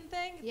sheet Ah. looking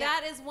thing, Yeah.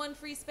 that is one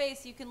free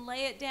space. You can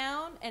lay it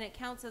down and it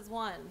counts as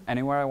one.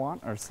 Anywhere I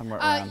want or somewhere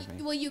around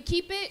me? Well, you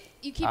keep it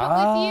with you,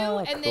 Ah,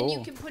 and then you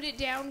cool. can put it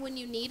down when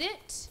you need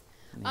it.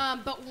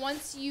 But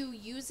once you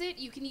use it,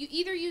 you can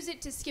either use it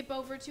to skip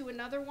over to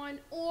another one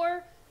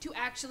or to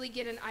actually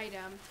get an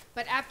item.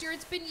 But after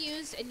it's been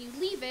used and you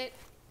leave it,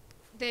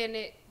 then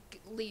it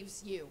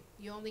leaves you.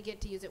 You only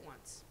get to use it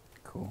once.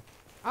 Cool.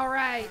 All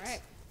right. All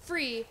right.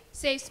 Free,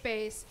 safe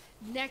space.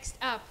 Next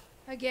up,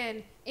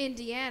 again,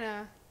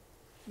 Indiana.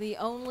 The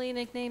only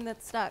nickname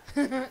that's stuck.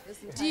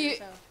 This entire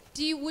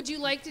show. Would you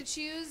like to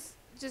choose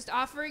just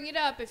offering it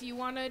up if you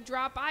want to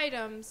drop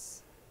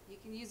items? You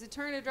can use a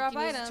turn to drop you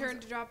can items, use a turn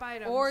to drop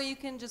items. or you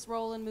can just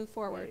roll and move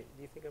forward.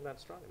 Do you think I'm not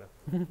strong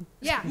enough?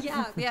 Yeah.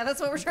 Yeah, that's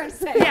what we're trying to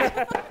say.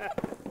 Yeah.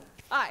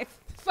 5.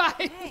 5.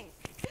 Dang.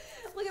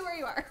 Look at where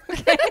you are.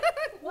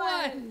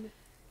 1,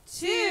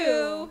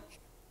 2.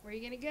 Where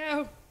you gonna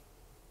go?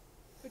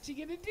 What you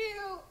gonna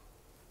do?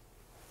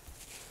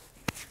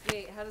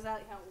 Wait, how does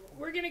that count?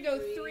 We're gonna go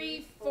 3,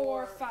 3,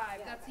 4, 4, 5.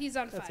 yeah. He's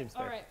on That 5. seems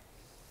All fair. right.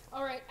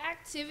 All right.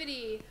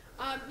 Activity.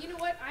 You know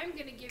what? I'm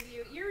gonna give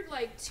you. You're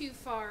like too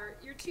far.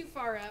 You're too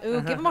far up.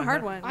 Ooh, give him a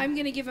hard one. I'm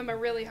gonna give him a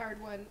really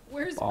hard one.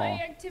 Where's my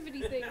Aw.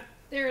 activity thing?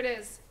 There it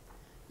is.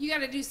 You got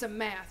to do some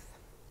math.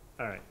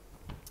 All right.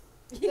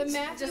 The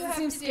math you doesn't have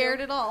seem to do-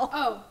 scared at all.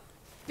 Oh,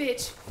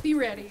 bitch, be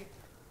ready.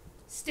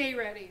 Stay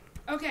ready.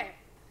 Okay.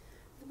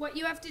 What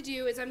you have to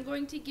do is I'm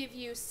going to give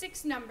you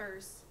 6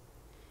 numbers.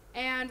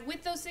 And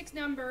with those 6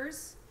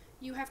 numbers,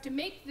 you have to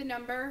make the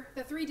number,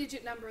 the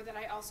 3-digit number that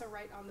I also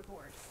write on the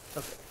board.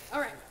 Okay. All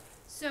right.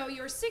 So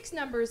your 6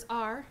 numbers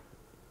are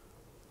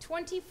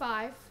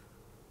 25,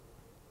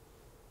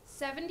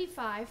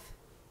 75,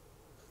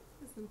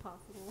 It's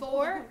impossible.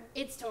 4.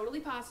 It's totally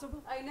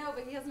possible. I know,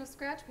 but he has no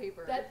scratch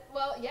paper.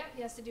 Well, yeah,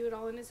 he has to do it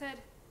all in his head.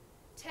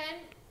 10,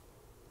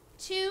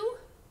 2,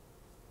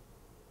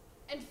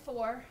 and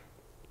 4.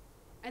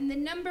 And the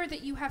number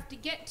that you have to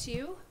get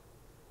to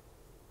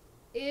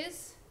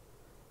is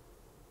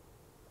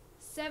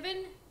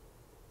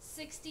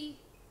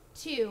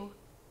 762.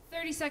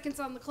 30 seconds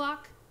on the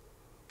clock.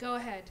 Go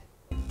ahead.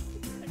 All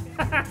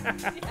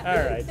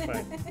right,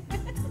 fine.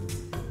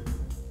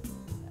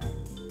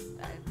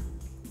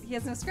 He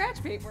has no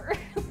scratch paper.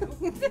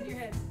 In your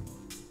head.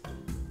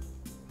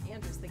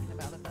 Andrew's thinking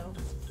about it though.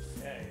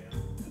 Yeah.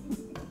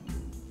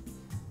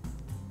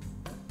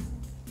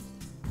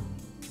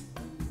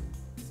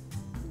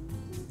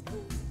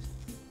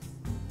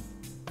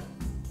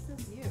 This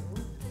is you.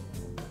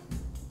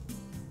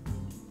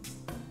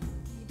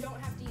 You don't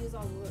have to use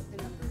all the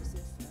numbers.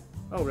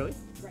 Oh, really?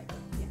 Right.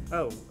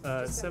 Yeah.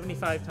 Oh,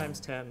 75 times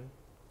 10.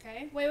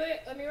 Okay. Wait.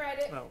 Let me write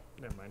it. Oh,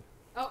 never mind.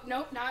 Oh,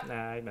 no, not.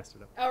 Nah, I messed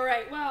it up. All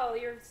right. Well,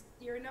 your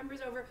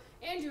number's over.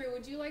 Andrew,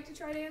 would you like to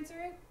try to answer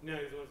it? No,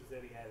 he's the one who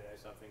said he had it. I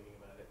stopped thinking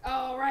about it.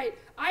 All right.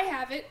 I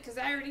have it because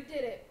I already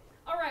did it.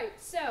 All right.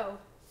 So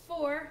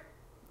 4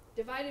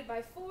 divided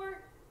by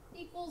 4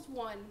 equals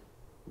 1.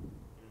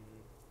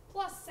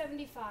 Plus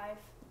 75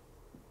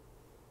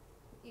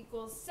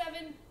 equals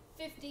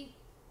 750.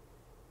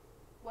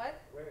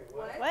 What?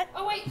 What?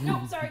 Oh, wait.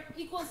 No, sorry.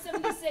 Equals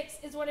 76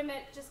 is what I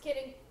meant. Just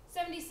kidding.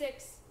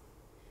 76.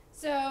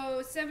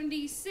 So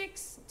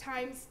 76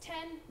 times 10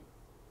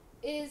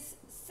 is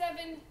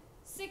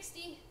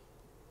 760.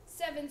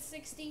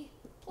 760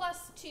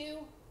 plus 2,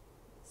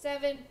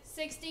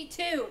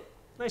 762.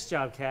 Nice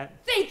job, Kat.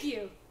 Thank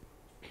you.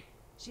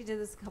 She did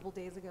this a couple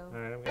days ago. All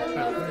right, I'm I gonna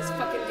try. love this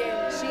fucking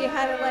game. She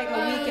had it like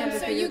a weekend to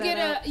So figure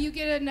that out. you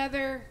get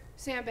another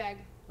sandbag.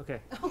 Okay.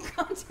 Oh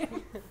god damn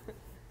it.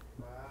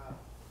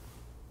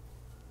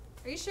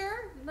 Are you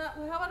sure? Not,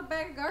 how about a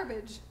bag of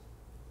garbage?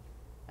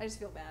 I just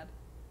feel bad.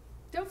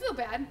 Don't feel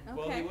bad. Okay.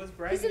 Well, he was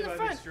He's in bragging the about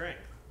front. his strength.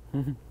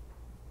 Mm-hmm.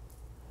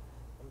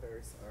 I'm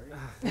very sorry.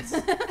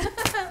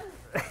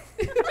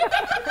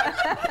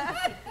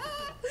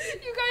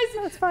 You guys,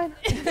 That's fine.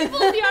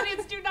 people in the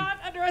audience do not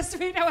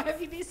underestimate how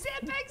heavy these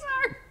sandbags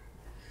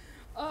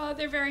are.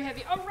 They're very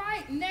heavy. All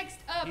right, next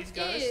up He's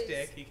got a is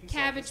stick. He can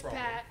solve Cabbage this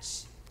problem.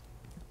 Patch.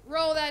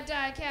 Roll that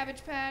die,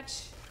 Cabbage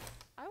Patch.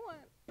 I want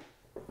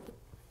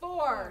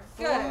 4.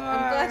 Good.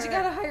 I'm glad you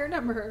got a higher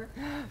number.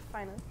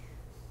 finally.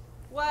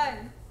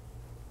 1.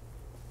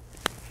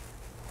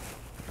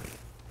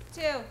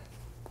 2.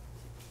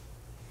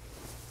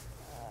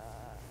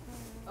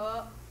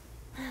 Oh.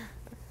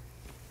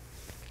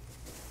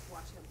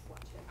 Watch him.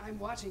 I'm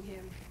watching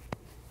him.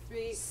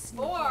 3,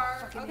 Sneaky 4.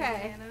 fucking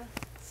Okay. Indiana.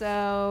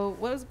 So,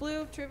 what was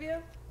blue?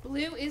 Trivia?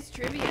 Blue is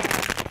trivia.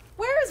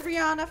 Where is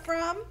Rihanna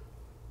from?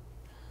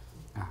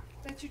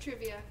 That's your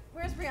trivia.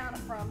 Where's Rihanna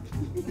from?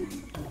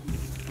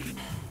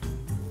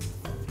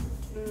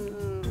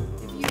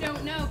 If you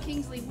don't know,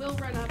 Kingsley will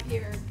run up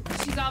here.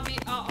 She's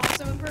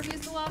also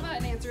impervious to lava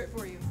and answer it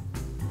for you.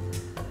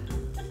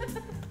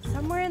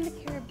 Somewhere in the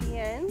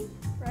Caribbean,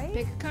 right?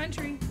 Pick a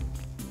country.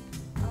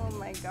 Oh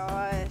my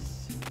gosh.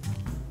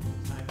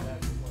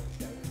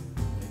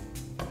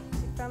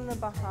 From the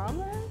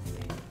Bahamas?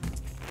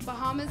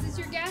 Bahamas is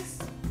your guess?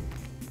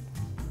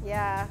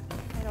 Yeah,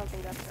 I don't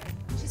think that's right.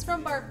 She's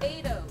from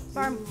Barbados.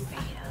 Barbados.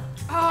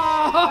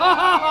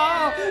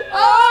 Oh,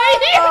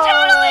 you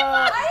totally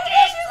fucked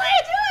Kingsley!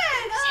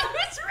 She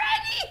was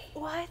ready!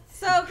 What?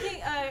 So,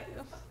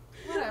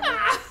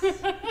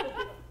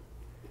 whatever.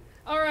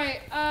 All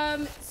right,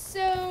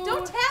 so...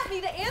 Don't tap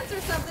me to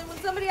answer something when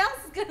somebody else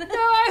is gonna.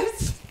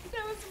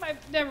 that was my...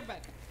 Never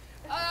mind.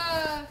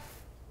 I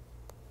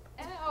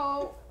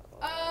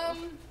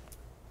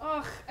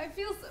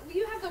feel...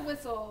 You have the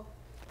whistle,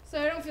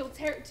 so I don't feel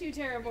too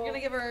terrible. You're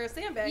gonna give her a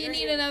sandbag. You aren't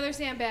need another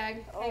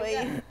sandbag.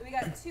 Okay, we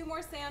got 2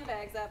 more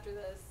sandbags after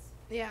this.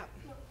 Yeah.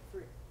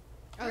 3.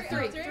 Oh,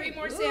 Three. three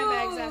more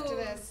sandbags after Ooh.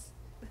 this.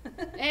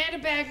 And a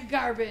bag of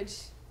garbage.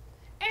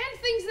 And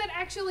things that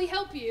actually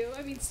help you.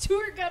 I mean,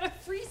 Stuart got a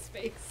free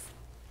space.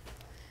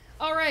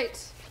 All right.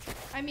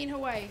 I mean,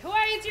 Hawaii.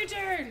 Hawaii, it's your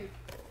turn.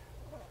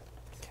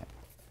 Okay.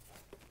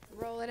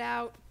 Roll it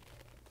out.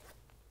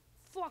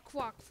 Fuck.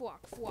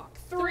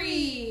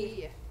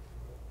 3.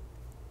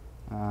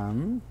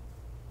 1,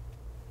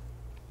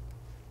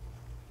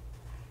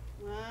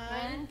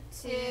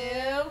 2.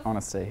 I want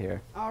to stay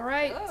here. All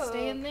right. Oh.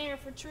 Stay in there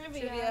for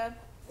trivia. Trivia.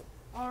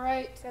 All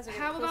right. guys are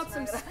getting How about closer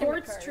some now that I'm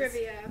sports cars.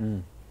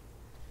 trivia?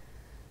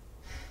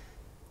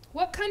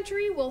 What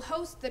country will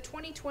host the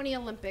 2020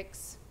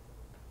 Olympics?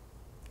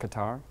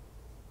 Qatar?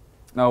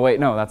 No, wait,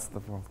 no, that's the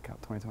World Cup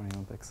 2020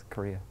 Olympics.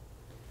 Korea.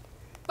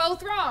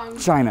 Both wrong.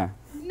 China.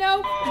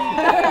 Nope.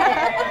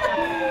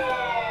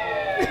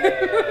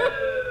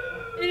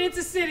 And it's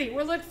a city.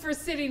 We're looking for a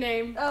city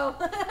name. Oh.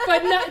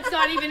 But no, it's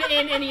not even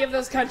in any of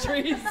those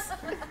countries.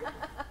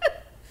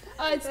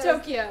 It's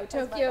Tokyo.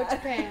 Tokyo,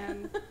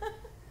 Japan.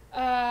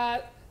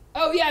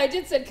 Oh, yeah, I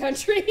did say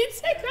country. It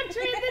said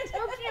country and then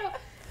Tokyo.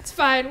 It's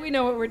fine. We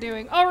know what we're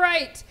doing. All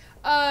right.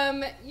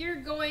 You're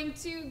going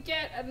to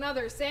get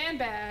another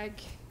sandbag.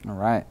 All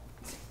right.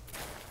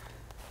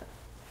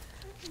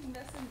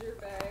 Messenger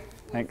bag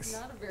was Thanks.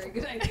 not a very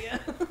good idea.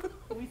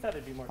 We thought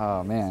it'd be more.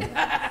 Oh man.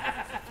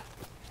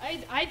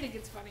 I think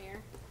it's funnier.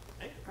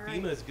 I think All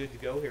right. FEMA's good to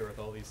go here with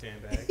all these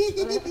sandbags.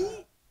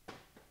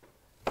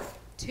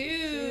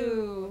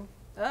 2.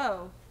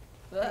 Oh.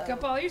 Pick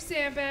up all your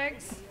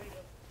sandbags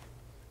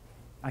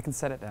I can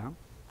set it down.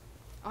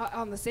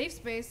 on the safe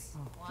space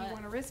if What? you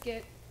want to risk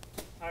it.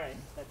 All right,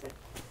 that's it.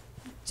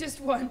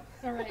 Just one.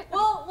 All right.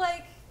 Well,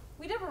 like,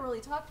 we never really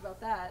talked about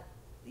that.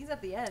 He's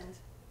at the end.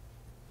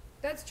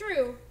 That's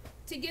true.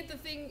 To get the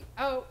thing.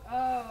 Oh,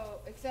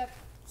 except.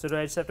 So do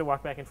I just have to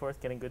walk back and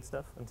forth getting good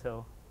stuff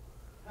until?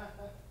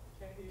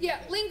 Yeah,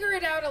 linger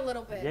it out a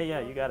little bit. Yeah,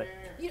 you got it.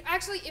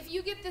 Actually, if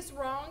you get this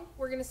wrong,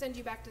 we're going to send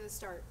you back to the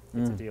start.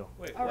 It's a deal.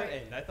 Wait, All what right.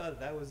 end? I thought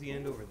that was the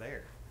end over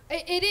there.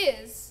 It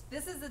is.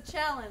 This is a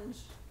challenge.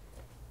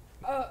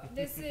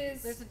 This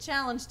is. There's a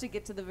challenge to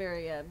get to the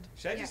very end.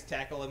 Should I just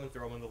tackle him and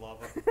throw him in the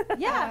lava?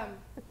 Yeah.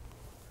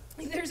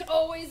 There's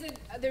always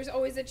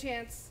a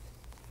chance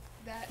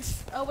that.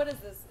 Oh, what is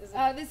this? Is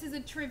it This is a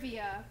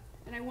trivia,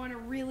 and I want a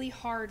really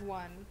hard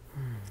one.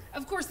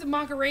 Of course, the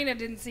Macarena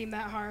didn't seem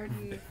that hard.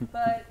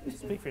 but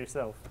Speak for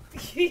yourself.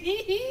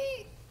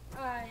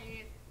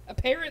 I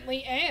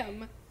apparently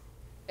am,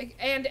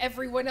 and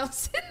everyone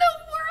else in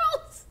the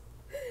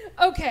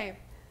world. Okay,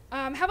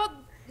 how about?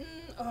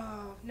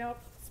 Oh no,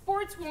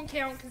 sports won't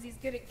count because he's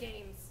good at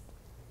games.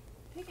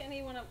 pick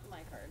any one of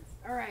my cards.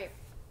 All right.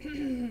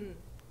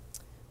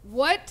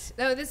 What?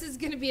 Oh, this is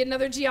going to be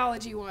another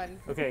geology one.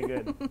 Okay,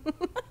 good.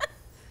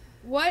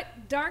 What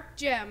dark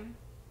gem?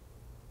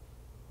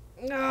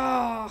 Oh,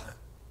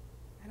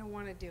 I don't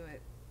want to do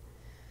it.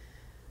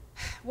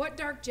 What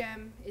dark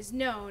gem is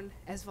known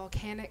as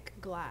volcanic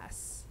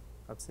glass?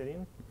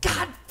 Obsidian.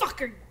 God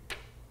fucker.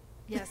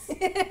 Yes.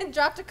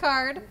 Dropped a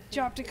card.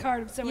 Dropped a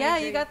card. I'm so Yeah,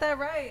 angry. you got that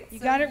right. You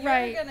got it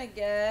right. You're gonna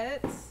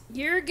get.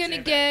 You're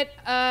gonna Sandbag. get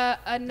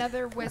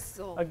another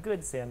whistle. A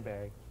good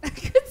sandbag. A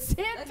good A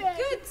sandbag.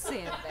 good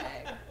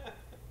sandbag.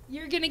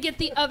 You're gonna get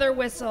the other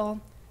whistle.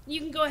 You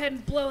can go ahead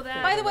and blow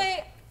that. By the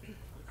way,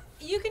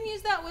 you can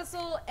use that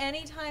whistle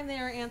anytime they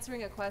are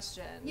answering a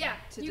question. yeah,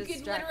 to you could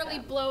distract literally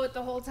them. blow it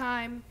the whole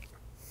time.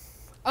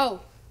 Oh,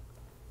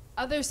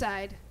 other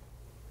side.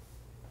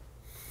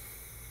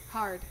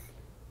 Hard.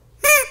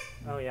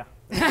 Oh yeah.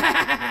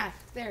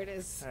 There it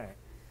is.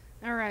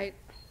 All right.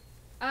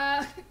 All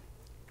right.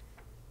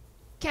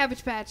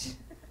 Cabbage Patch.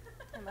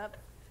 I'm up.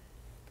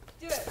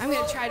 Do it. I'm gonna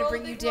Roll- try to roll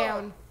bring the you big roll.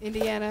 down,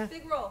 Indiana.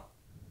 Big roll.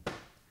 5.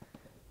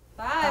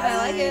 I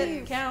like it.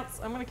 It counts.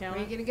 I'm gonna count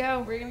Where are you it. gonna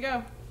go? Where are you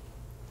gonna go?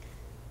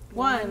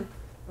 1,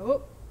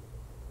 Oh,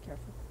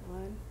 careful.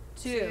 1,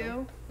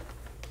 2,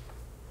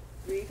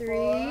 3,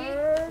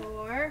 4,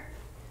 4,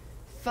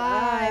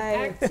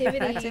 5. Activity.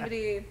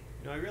 Activity.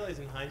 You know, I realize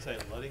in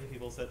hindsight, letting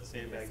people set the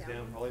sandbags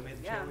down probably made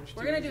the Yeah, challenge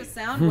we're too gonna do a easy.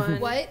 sound one.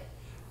 What?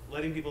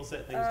 Letting people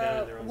set things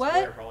down in their own what?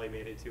 square probably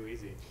made it too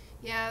easy.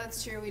 Yeah,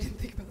 that's true. We didn't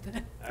think about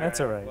that. That's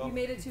all right. Well, You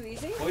made it too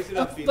easy? voice it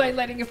Oh, up, by FEMA.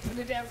 letting him put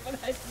it down, but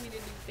we didn't even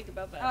think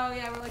about that. Oh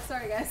yeah, we're like,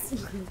 sorry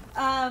guys.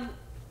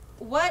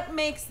 What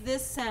makes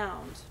this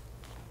sound?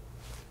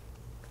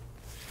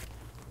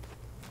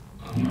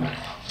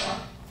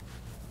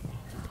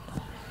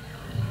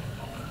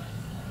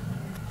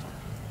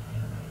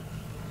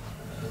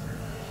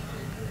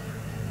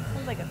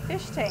 Sounds like a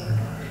fish tank.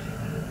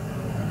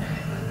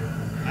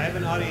 I have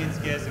an audience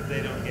guess if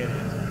they don't get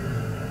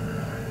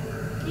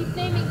it. Keep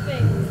naming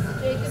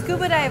things, Jacob.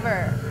 Scuba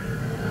diver.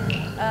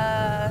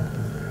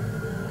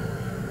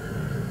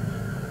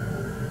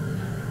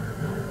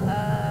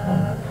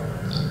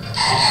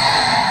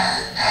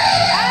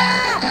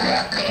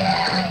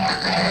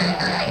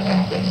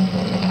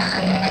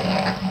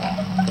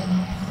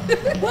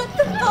 What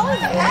the hell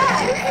is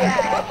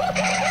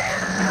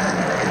that?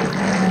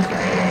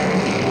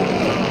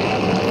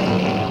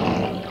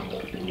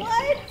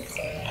 What?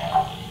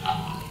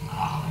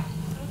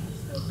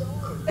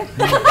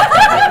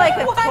 Like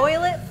a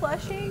toilet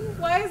flushing?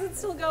 Why is it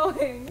still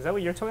going? Is that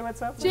what your toilet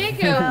sounds like?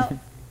 Jacob,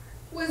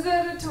 was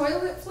that a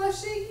toilet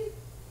flushing?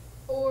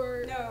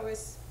 Or. No, it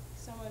was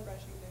someone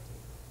brushing their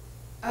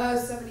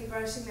teeth. Somebody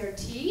brushing their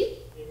teeth?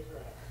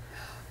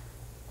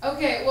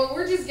 Okay, well,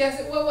 we're just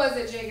guessing. What was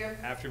it, Jacob?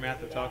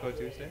 Aftermath of Taco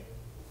Tuesday?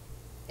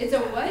 It's a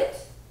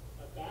what?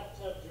 A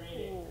bathtub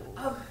draining.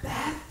 A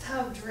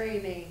bathtub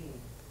draining.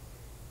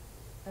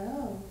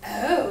 Oh.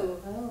 Oh.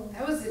 Oh.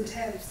 That was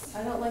intense.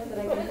 I don't like that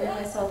I can hear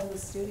myself in the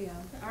studio.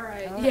 All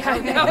right. Oh, Yeah, okay.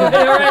 I know.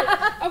 All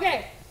right.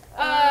 Okay.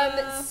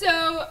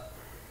 So.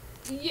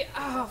 Yeah.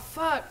 Oh,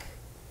 fuck.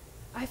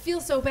 I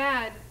feel so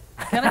bad.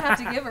 Gonna have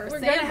to give her a We're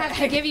gonna have to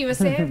sandbag. give you a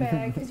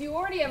sandbag because you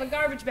already have a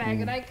garbage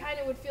bag, and I kind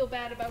of would feel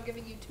bad about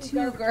giving you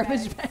two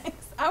garbage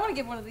bags. I want to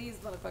give one of these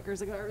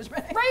motherfuckers a garbage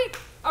bag. Right.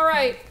 All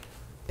right.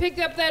 Pick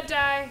up that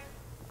die.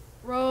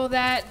 Roll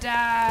that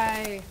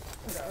die.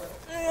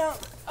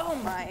 Oh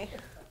my.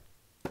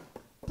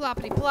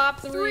 Ploppity plop.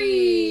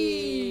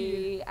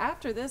 3.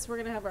 After this, we're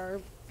gonna have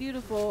our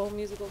beautiful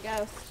musical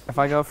guest. If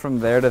I go from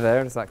there to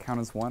there, does that count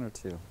as 1 or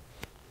 2?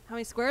 How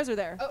many squares are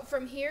there? Oh,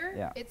 from here.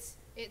 Yeah. It's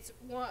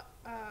one,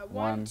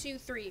 One. 1, 2,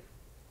 3.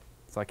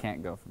 So I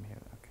can't go from here.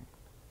 Okay.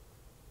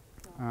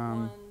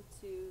 1,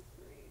 2, 3.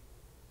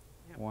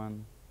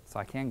 1. So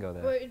I can go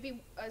there. Well, it'd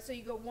be so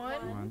you go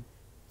 1, 1.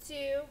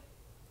 2,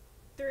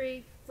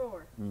 3,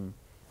 4.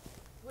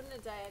 Wouldn't a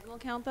diagonal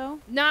count though?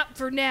 Not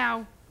for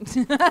now.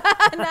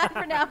 Not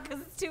for now,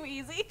 because it's too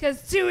easy. Because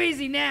it's too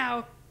easy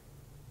now.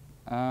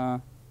 Uh.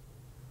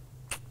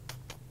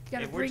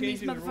 Gotta If we're bring these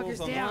changing the rules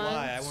motherfuckers on the down.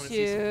 fly, I want to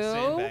see some 2.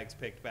 sandbags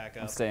picked back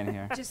I'm up. staying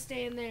here. Just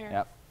staying there.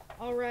 Yep.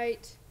 All right.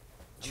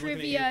 I'm looking at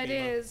Trivia you, it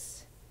Fema.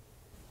 is.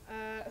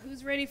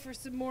 Who's ready for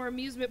some more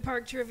amusement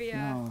park trivia?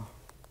 No.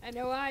 I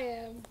know I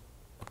am.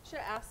 Should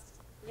have asked.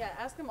 Yeah,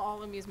 ask them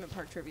all amusement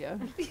park trivia.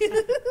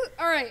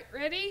 All right,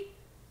 ready?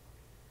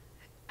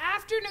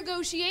 After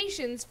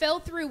negotiations fell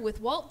through with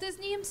Walt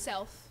Disney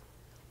himself,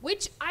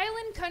 which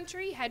island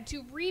country had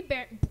to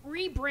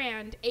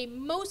rebrand a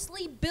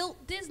mostly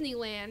built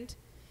Disneyland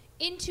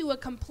into a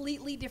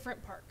completely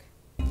different park?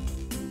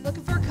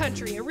 Looking for a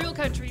country, a real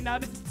country,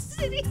 not a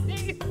city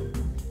name.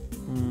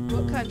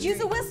 What country? Use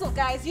a whistle,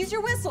 guys. Use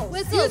your whistles.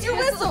 Whistles, Use your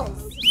whistles.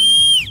 whistles.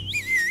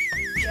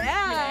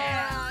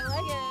 Yeah, I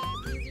like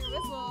it. Use your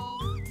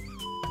whistles.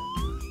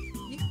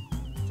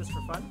 Just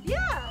for fun?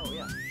 Yeah. Oh,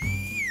 yeah.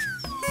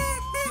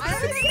 I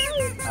don't think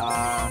it's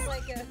Uh,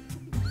 like a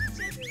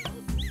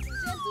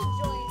gentle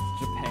joint.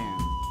 Japan.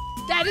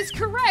 That is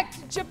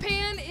correct.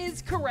 Japan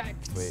is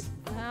correct. Wait.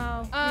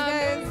 Wow.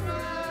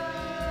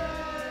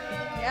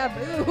 Yeah,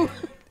 boo.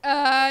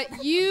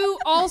 You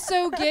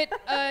also get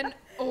an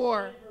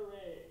oar.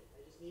 Hooray.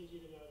 I just need you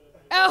to know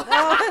that.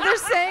 Oh, They're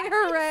saying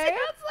hooray.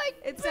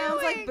 it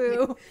sounds like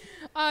boo.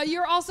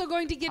 You're also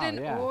going to get Oh, an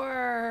yeah.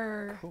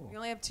 oar. Cool. We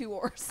only have 2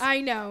 oars.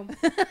 I know.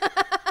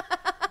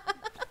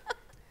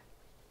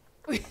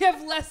 We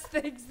have less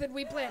things than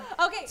we planned.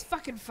 Okay. It's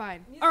fucking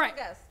fine. Musical All right.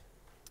 guess.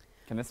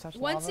 Can this touch the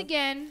Once lava?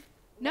 again,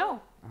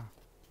 no.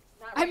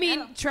 Not I right mean,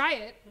 now. try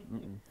it.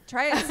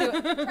 Try it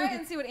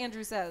and see what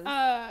Andrew says.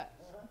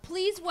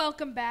 Please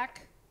welcome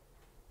back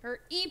her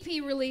EP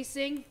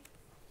releasing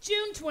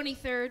June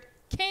 23rd.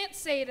 Can't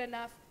say it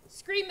enough.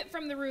 Scream it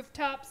from the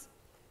rooftops.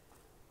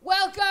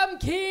 Welcome,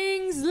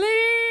 Kingsley!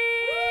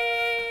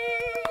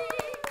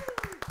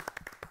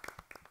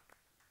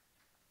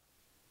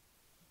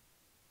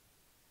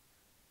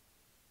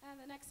 And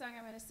the next song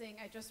I'm going to sing,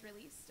 I just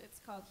released. It's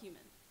called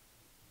Human.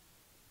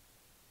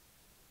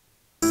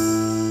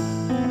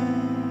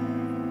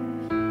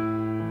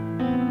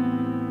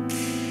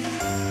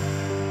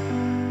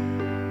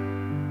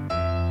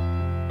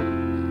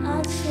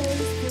 I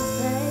chase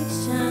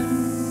perfection,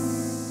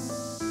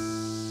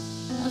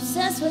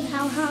 obsessed with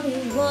how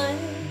Hollywood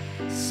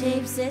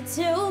shapes it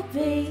to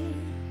be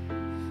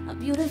a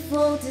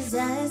beautiful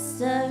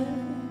disaster.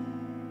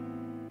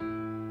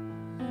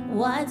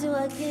 Why do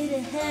I get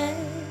ahead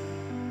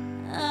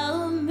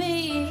of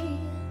me?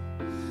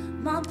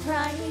 My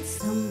pride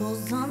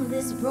stumbles on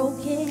this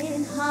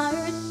broken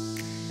heart.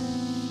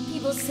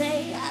 People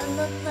say I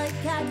look like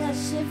I got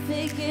shit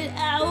figured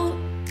out.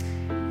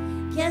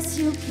 Guess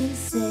you can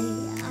say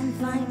I'm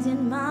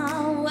finding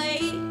my way.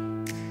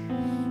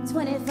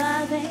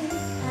 25 ain't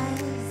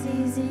as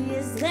easy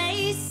as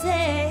they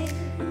say.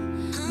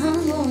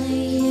 I'm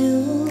only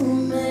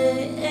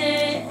human.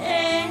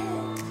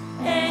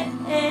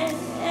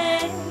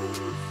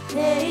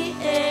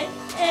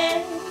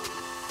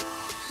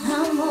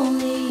 I'm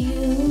only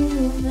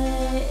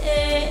human.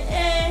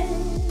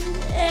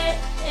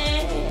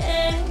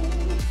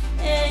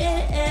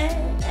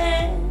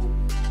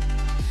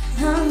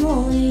 I'm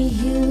only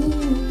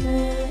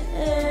human.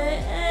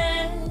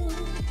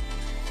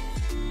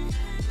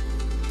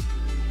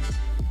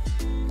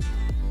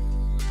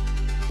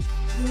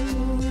 I'm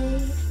only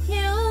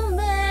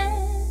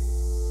human.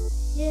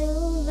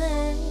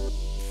 Human.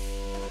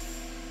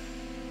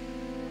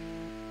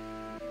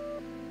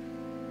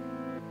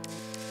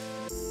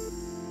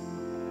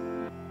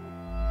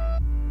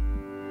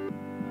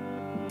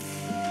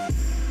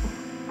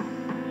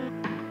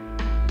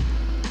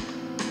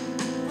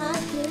 I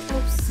get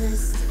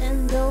obsessed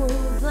and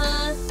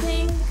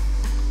overthink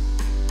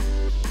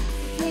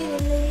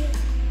repeatedly.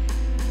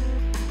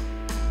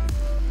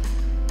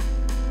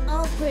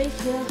 I'll break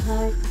your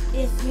heart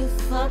if you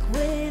fuck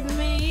with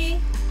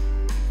me.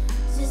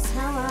 Just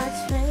how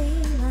I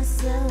train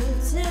myself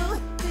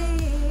to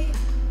be.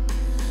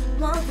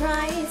 My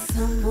pride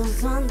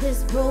stumbles on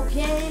this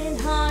broken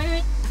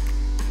heart.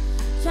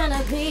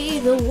 Tryna be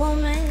the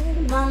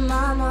woman my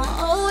mama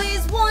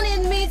always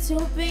wanted me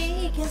to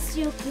be. Guess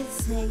you could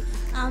say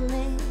I'm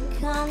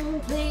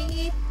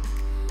incomplete,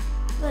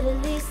 but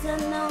at least I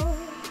know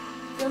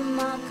the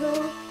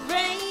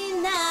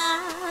Macarena.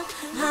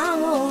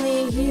 I'm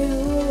only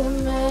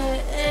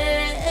human.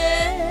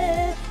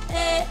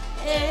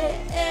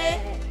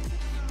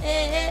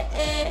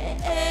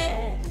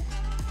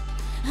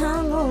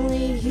 I'm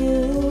only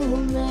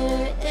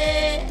human.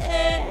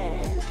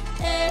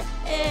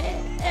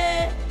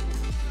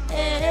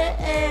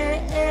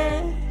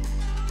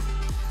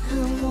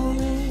 I'm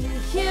only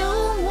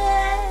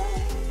human,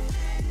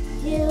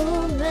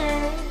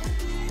 human,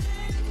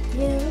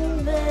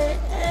 human.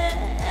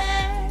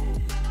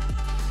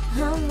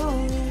 I'm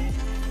only.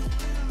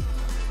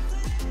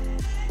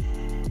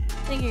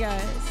 Thank you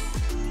guys.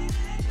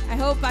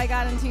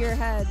 your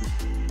head.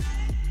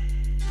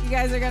 You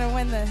guys are going to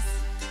win this.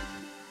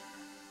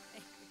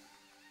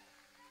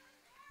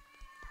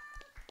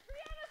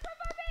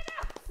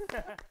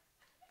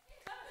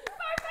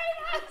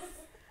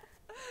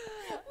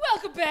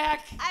 Welcome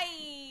back.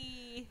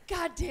 Aye.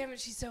 God damn it,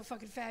 she's so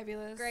fucking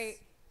fabulous. Great.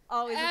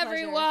 Always a pleasure.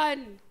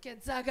 Everyone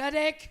can suck a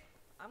dick.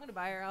 I'm going to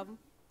buy her album.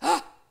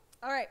 All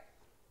right.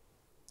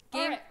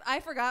 Game. All right. I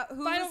forgot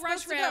who Final was rush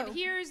supposed to round. go.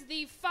 Here's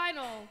the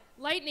final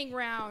lightning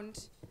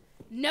round.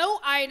 No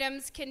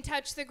items can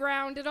touch the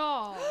ground at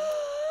all.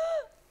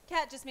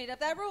 Kat just made up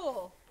that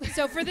rule.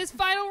 So for this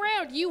final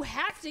round, you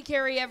have to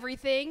carry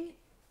everything,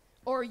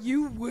 or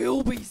you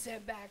will be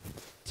sent back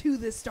to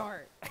the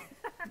start.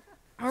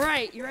 All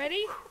right, you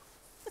ready?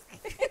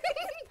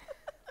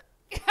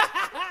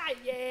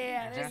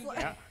 Yeah, there you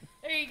go.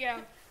 There you go.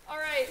 All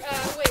right,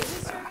 wait,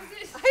 whose turn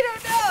is it? I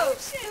don't know.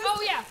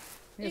 Oh yeah,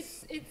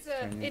 it's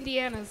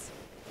Indiana's.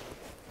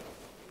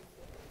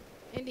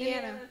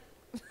 Indiana.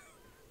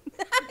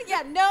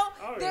 Yeah, no,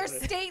 Oh, they're really?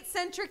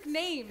 state-centric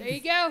names. There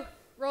you go.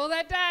 Roll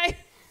that die.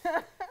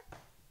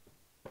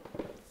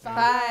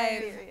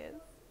 5.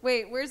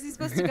 Wait, where's he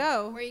supposed to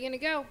go? Where are you gonna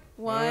go?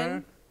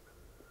 1,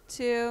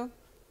 2,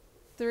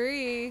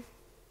 3, You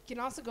can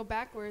also go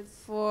backwards.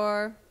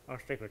 4, I'll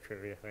stick with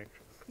trivia, thanks.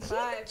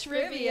 5.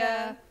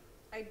 Trivia.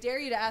 I dare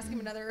you to ask him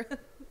another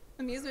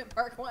amusement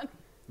park one.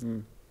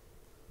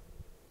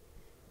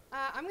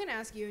 I'm gonna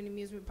ask you an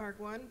amusement park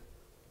one,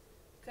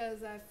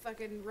 cause I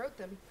fucking wrote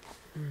them.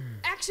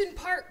 Action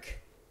Park,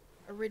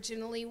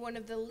 originally one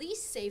of the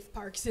least safe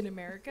parks in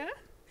America,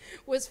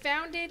 was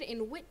founded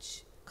in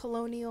which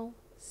colonial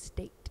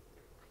state?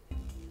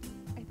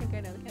 I think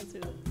I know the answer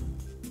to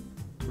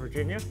this.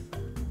 Virginia?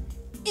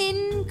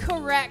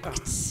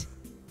 Incorrect.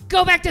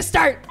 Go back to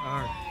start.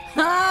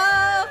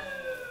 Oh!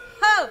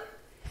 Oh!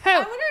 I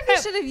wonder if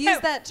he should have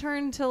used that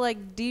turn to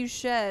like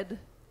de-shed.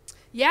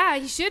 Yeah,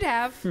 he should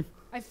have.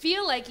 I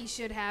feel like he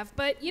should have,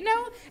 but you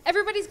know,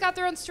 everybody's got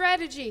their own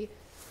strategy.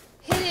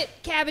 Hit it,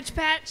 Cabbage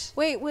Patch.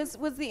 Wait, was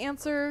the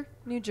answer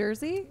New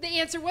Jersey? The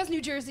answer was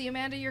New Jersey,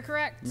 Amanda. You're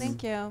correct.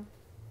 Thank you.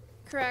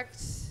 Correct.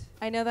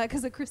 I know that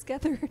because of Chris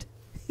Gethard.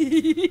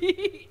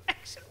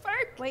 Action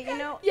Park. Wait, you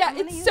know. Yeah, I'm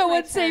gonna it's use so my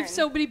unsafe. turn.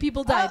 So many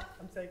people died.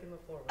 I'm taking the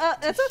floor.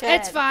 That's okay.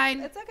 It's fine.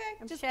 It's okay.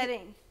 I'm Just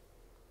shedding.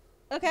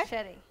 okay.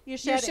 Shedding. You're You're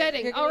shedding.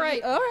 shedding. You're All gonna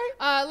right. be- all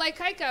right. Like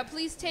Kaika,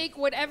 please take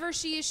whatever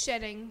she is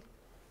shedding.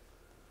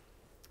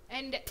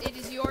 And it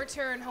is your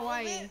turn,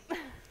 Hawaii.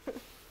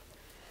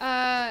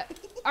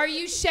 Are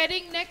you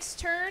shedding next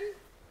turn?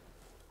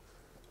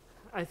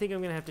 I think I'm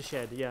going to have to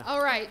shed, yeah.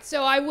 All right,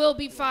 so I will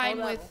be fine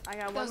Hold on. with I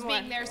got one those more.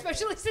 being there,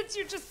 especially since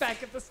you're just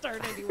back at the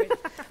start anyway.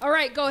 All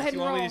right, go ahead Do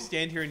you and want roll. me to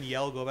stand here and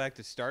yell, go back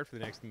to start for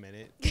the next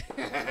minute?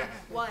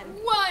 1.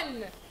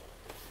 1.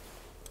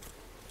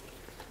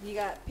 You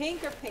got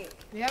pink or pink?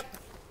 Yep.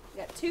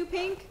 You got 2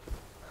 pink?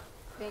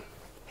 Pink.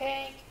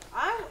 Pink.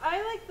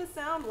 I like the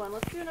sound one.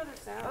 Let's do another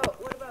sound. Oh,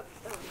 what about?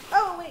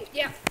 Oh, wait.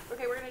 Yeah,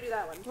 Okay, we're going to do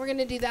that one. we're going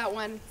to do that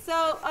one.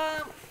 So,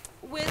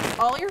 with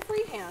all your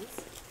free hands.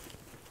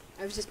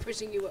 I was just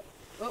pushing you up.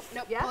 Oh,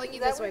 nope, Yeah? pulling you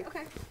is that this way.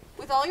 Okay.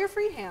 With all your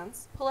free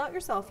hands, pull out your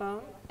cell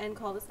phone and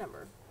call this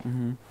number.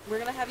 We're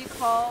going to have you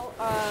call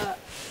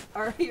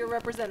your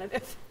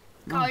representative.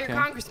 Call your Okay.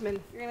 congressman.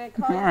 You're going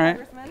to call your All right.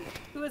 congressman,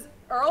 who is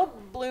Earl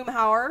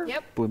Bloomhauer.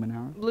 Yep,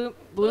 Blumenauer.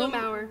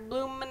 Bloomauer.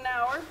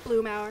 Blumenauer.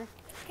 Bloomauer.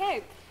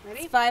 Okay.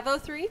 Ready? It's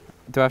 503.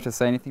 Do I have to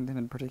say anything to him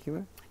in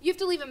particular? You have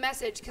to leave a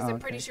message because Oh, I'm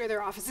pretty okay. sure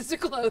their offices are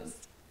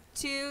closed.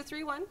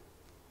 231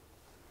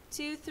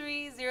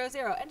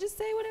 2300 and just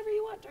say whatever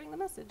you want during the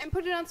message. And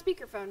put it on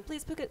speakerphone.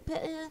 Please put it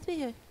on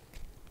speaker.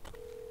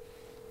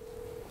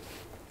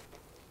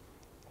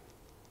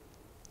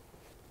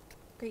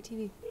 Great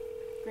TV.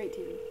 Great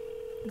TV.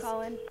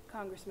 Colin,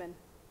 Congressman.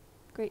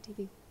 Great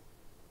TV.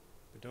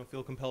 But don't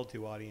feel compelled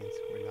to, audience.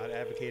 We're not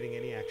advocating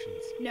any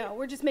actions. No,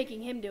 we're just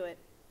making him do it.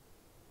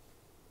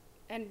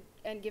 And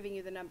giving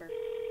you the number.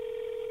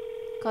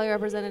 Call your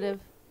representative.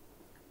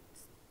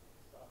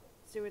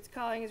 Stewart's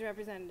calling his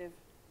representative.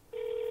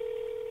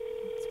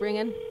 It's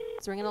ringing.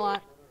 It's ringing a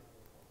lot.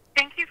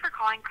 Thank you for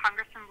calling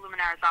Congressman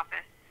Blumenauer's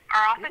office.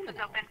 Our office is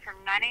open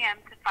from 9 a.m.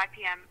 to 5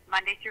 p.m.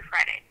 Monday through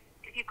Friday.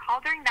 If you call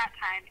during that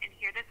time and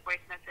hear this voice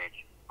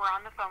message, we're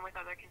on the phone with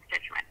other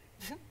constituents.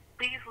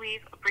 Please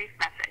leave a brief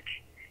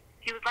message.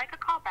 If you would like a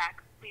call back,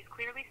 please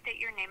clearly state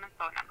your name and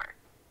phone number.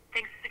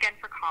 Thanks again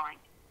for calling.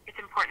 It's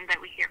important that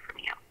we hear from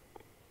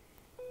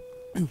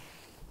you.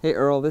 Hey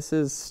Earl, this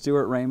is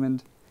Stuart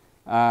Raymond.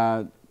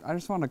 I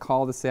just wanted to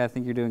call to say I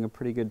think you're doing a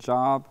pretty good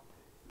job.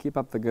 Keep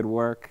up the good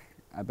work.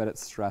 I bet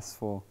it's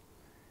stressful.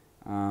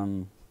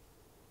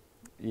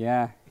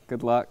 Yeah,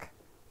 good luck.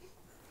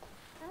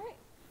 All right.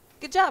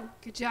 Good job.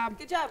 Good job.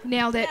 Good job.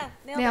 Nailed it.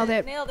 Yeah, Nailed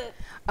it. Nailed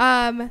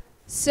it.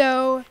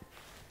 So,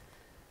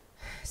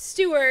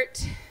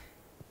 Stuart,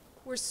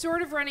 we're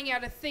sort of running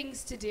out of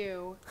things to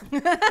do.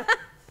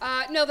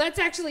 No, that's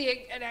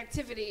actually an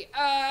activity.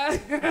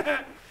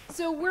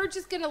 So we're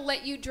just going to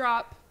let you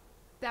drop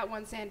that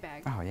one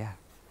sandbag. Oh yeah.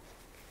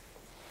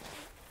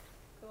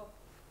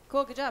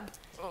 Cool, good job.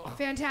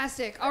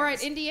 Fantastic. All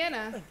right,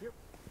 Indiana.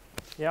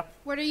 Yeah.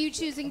 What are you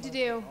choosing to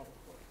do?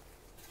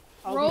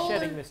 I'll Roll be or-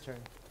 shedding this turn.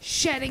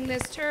 Shedding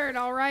this turn.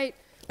 All right.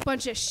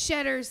 Bunch of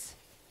shedders.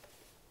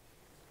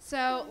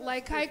 So,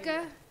 like Heike,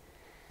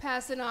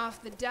 passing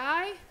off the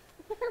die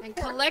and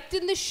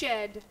collecting the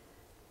shed.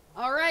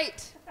 All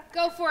right.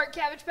 Go for it,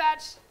 Cabbage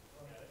Patch. It's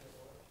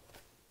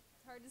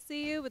hard to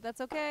see you, but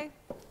that's okay.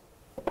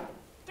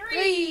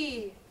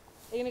 3.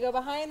 Are you gonna go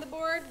behind the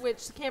board,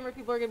 which the camera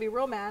people are gonna be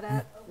real mad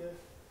at?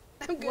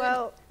 I'm good.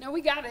 Well, No, we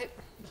got it.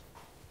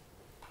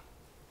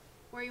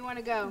 Where you want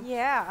to go?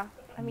 yeah.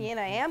 I mean,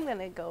 I am going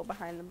to go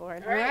behind the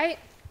board. All right.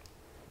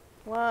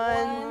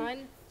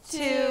 1,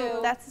 2.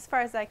 That's as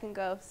far as I can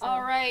go. So.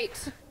 All right.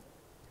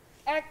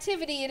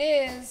 Activity it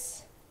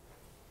is.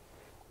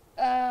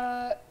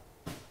 Well,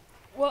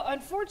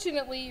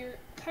 unfortunately, you're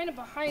kind of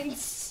behind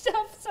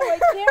stuff, so I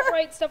can't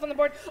write stuff on the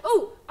board.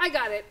 Oh, I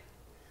got it.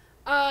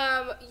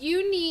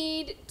 You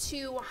need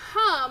to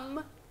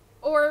hum,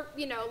 or,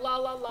 la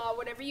la la,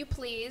 whatever you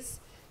please,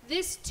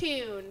 this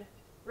tune.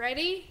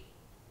 Ready?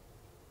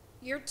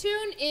 Your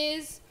tune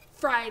is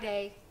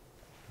Friday.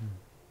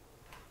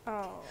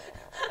 Oh.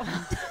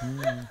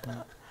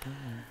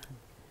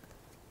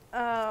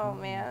 Oh,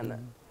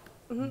 man.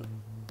 I don't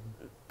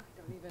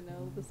even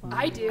know the song.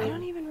 I do. I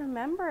don't even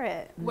remember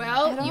it.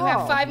 Well, At you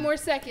have all. 5 more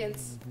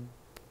seconds.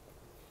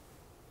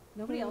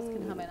 Nobody else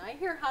can hum it. I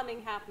hear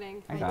humming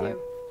happening. I got it.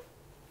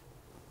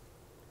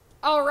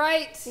 All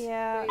right.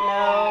 Yeah.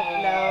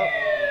 No.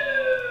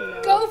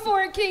 Go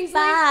for it, Kingsley.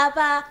 Ba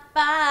ba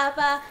ba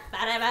ba ba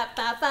da ba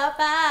ba ba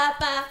ba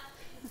ba.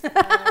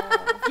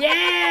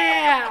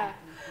 Yeah!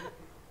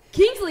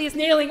 Kingsley is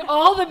nailing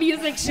all the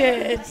music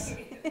shit.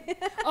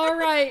 All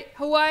right,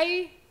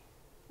 Hawaii,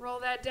 roll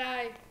that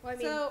die. Well, I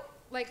mean, So-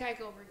 like Heike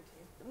will bring it to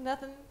you.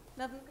 Nothing's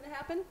gonna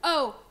happen.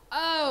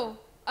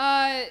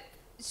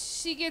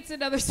 She gets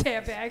another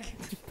sandbag.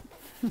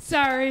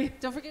 Sorry.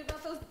 Don't forget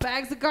about those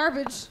bags of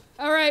garbage.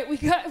 All right, we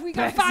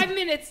got 5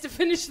 minutes to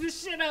finish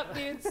this shit up,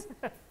 dudes.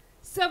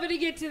 Somebody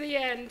get to the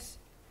end,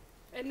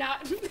 and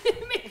not maybe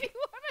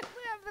want to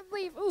have them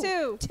leave.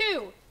 Ooh,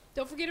 2.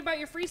 Don't forget about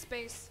your free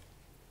space.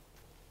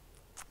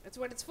 That's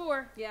what it's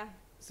for. Yeah.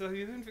 So have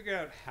you even figured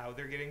out how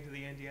they're getting to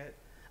the end yet?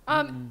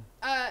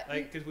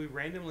 Like, Because we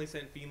randomly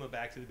sent FEMA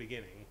back to the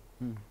beginning.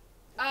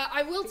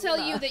 I will tell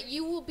you that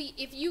you will be,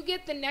 if you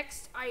get the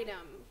next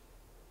item,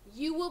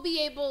 you will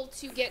be able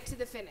to get to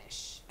the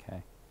finish.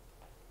 Okay.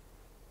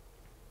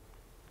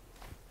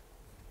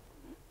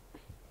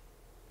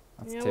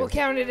 That's Yeah, 2. we'll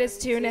count it as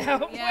 2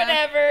 now. Yeah.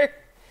 Whatever.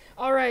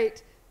 All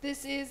right.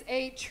 This is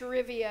a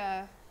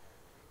trivia.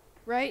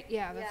 Right?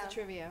 Yeah, that's Yeah. a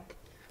trivia.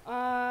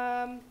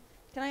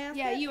 Can I ask?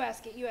 Yeah, it? you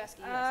ask it. You ask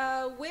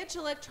it. Which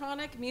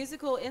electronic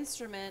musical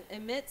instrument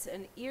emits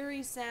an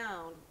eerie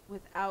sound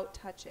without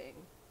touching?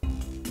 Is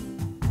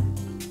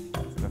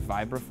it a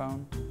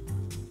vibraphone?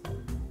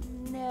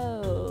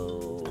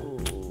 No.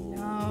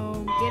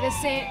 No. Get a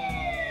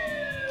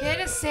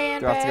sandbag.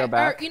 Do I have to go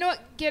back? Or, you know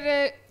what? Get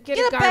a a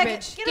bag-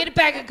 garbage. get Get a a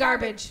bag of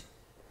garbage.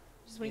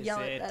 Just want Is to yell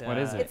it, at that. What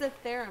is it? It's a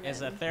theremin.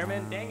 It's a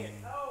theremin. Dang it.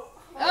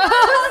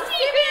 Oh,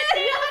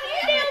 Steven!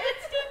 You nailed it,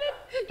 Steven!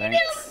 You nailed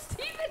it, Thanks.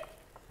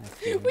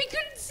 Steven! We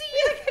couldn't see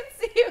you. I can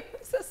see you.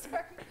 I'm so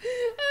sorry.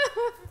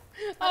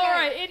 All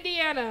right,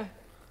 Indiana.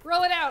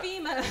 Roll it out.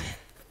 FEMA.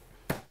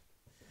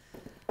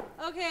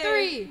 Okay.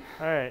 3.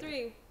 All right.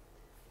 3.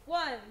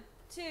 1,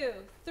 2,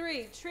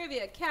 3.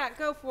 Trivia. Cat,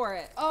 go for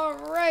it. All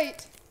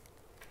right.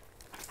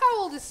 How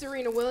old is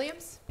Serena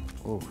Williams?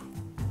 Ooh.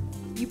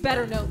 You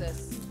better know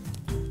this.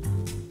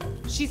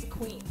 She's a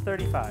queen.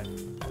 35.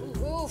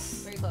 Oof.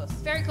 Very close.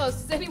 Very close.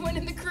 Does anyone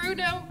in the crew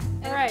know?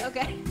 All right.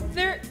 Okay.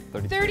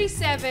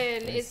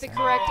 37 is the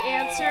correct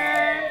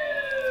answer.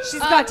 She's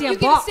goddamn You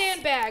get boss. a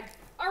sandbag.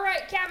 All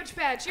right, Cabbage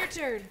Patch, your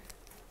turn.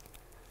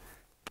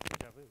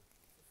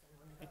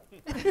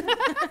 Oh,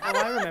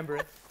 I remember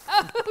it.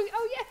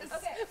 Oh yes.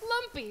 Okay.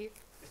 Lumpy.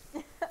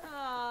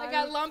 I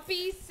got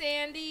Lumpy,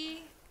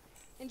 Sandy,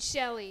 and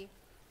Shelly.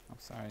 I'm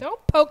sorry.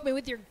 Don't poke me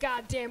with your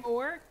goddamn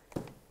oar.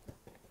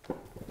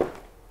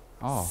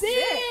 Oh. 6.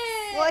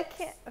 Well, I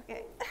can't.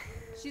 Okay.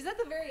 She's at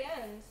the very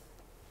end.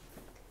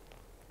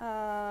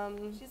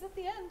 She's at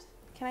the end.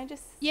 Can I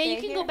just Yeah, you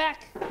stay can here? go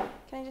back.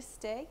 Can I just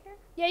stay here?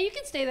 Yeah, you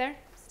can stay there.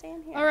 Stay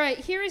in here. All right,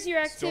 here is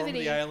your Storm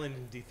activity. the island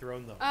and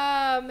dethrone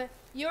them.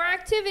 Your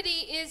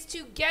activity is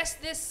to guess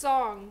this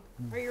song.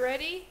 Are you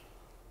ready?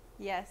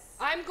 Yes.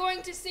 I'm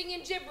going to sing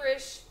in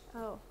gibberish,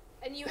 Oh.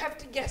 and you have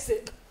to guess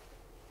it.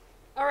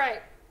 All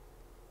right.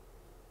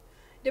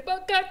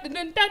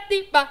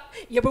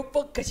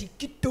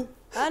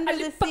 Under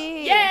the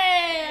sea.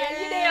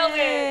 Yeah, you nailed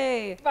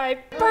it. My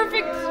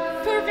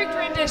perfect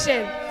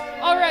rendition.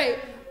 All right.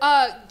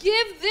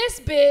 Give this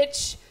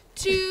bitch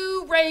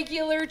 2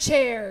 regular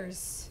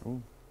chairs.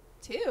 Ooh.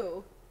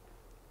 2.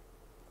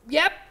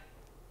 Yep,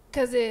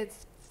 because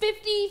it's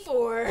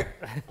 54.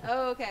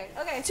 Oh, okay.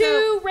 Okay.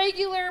 2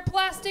 regular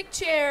plastic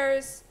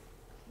chairs,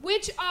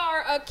 which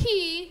are a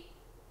key,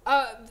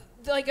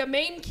 like a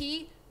main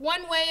key,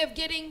 one way of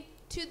getting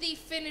to the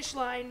finish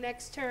line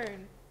next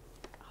turn.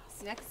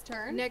 Next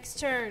turn. Next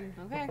turn.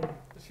 Okay.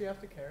 Does she have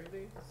to carry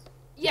these?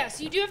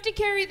 Yes, you do have to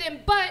carry them,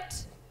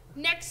 but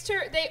next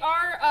turn they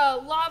are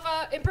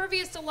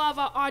impervious to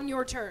lava on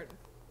your turn.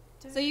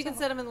 So you can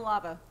set them in the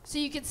lava. So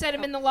you can set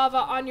them in the lava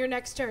on your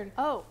next turn.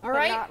 Oh, all but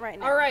right. not right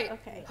now. All right.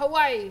 Okay.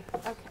 Hawaii.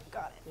 Okay,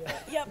 got it.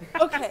 Yep.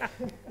 Okay.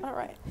 All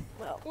right.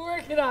 Well, We're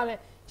working on it.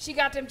 She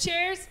got them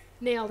chairs.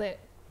 Nailed it.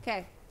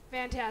 Okay.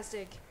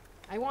 Fantastic.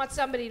 I want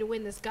somebody to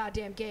win this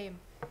goddamn game.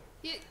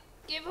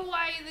 Give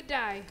Hawaii the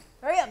die.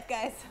 hurry up,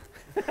 guys.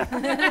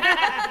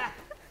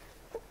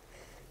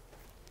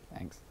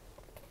 Thanks.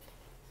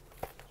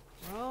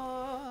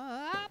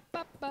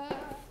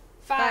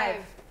 Five.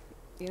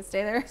 You can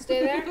stay there.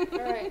 Stay there.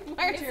 All right.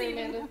 Why are Your turn, you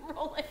even Amanda.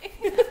 rolling?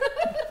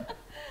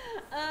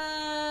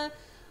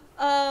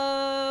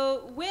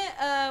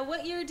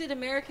 What year did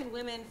American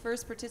women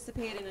first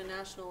participate in a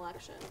national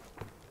election?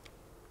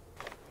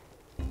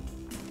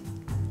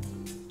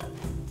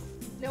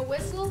 No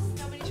whistles?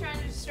 Nobody trying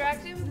to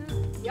distract him?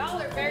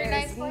 Y'all are very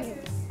nice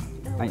players.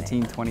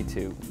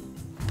 1922.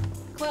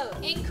 Close.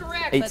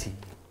 Incorrect. 18.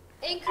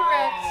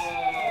 Incorrect.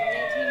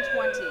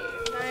 1920.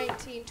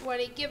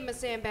 1920. Give him a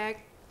sandbag.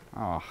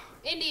 Oh.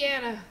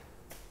 Indiana.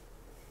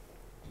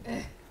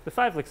 The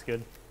 5 looks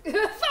good. 5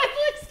 looks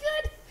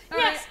good. All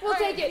Yes, right, we'll all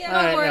right, take it. yeah,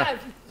 Go all for right,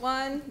 it.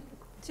 1,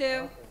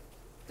 2,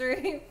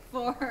 3,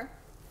 4,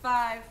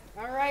 5.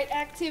 All right,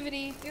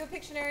 activity. Do a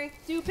Pictionary.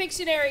 Do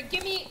Pictionary.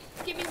 Give me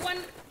one.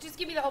 Just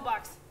give me the whole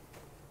box.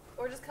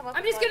 Or just come up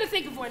I'm with just one. gonna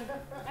think of one.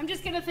 I'm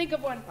just gonna think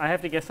of one. I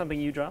have to guess something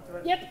you draw?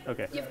 Yep.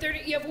 Okay.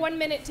 You have 1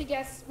 minute to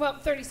guess. Well,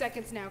 30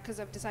 seconds now because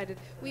I've decided.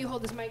 Will you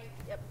hold this mic?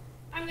 Yep.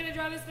 I'm gonna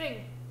draw this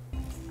thing.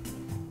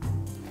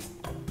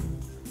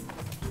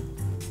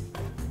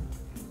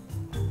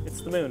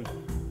 It's the moon.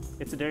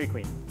 It's a Dairy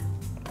Queen.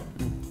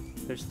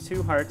 There's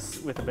 2 hearts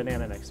with a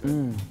banana next to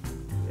it.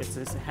 It's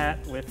this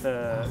hat with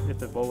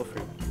a bowl of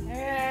fruit.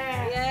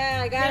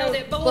 Yeah, I got nailed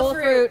it. it. Bowl of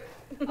fruit.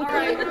 All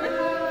right.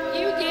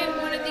 You get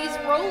one of these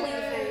rolly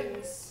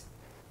things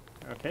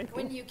Okay. Cool.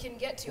 when you can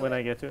get to When it.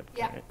 I get to it.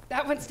 Yeah, Okay.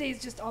 that one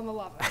stays just on the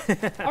lava.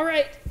 All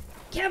right.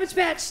 Cabbage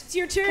Patch, it's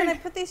your turn. Can I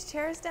put these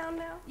chairs down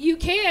now? You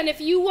can if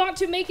you want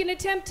to make an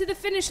attempt to the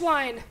finish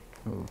line,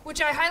 Ooh.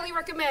 which I highly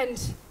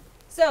recommend.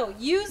 So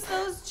use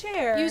those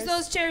chairs. Use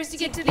those chairs to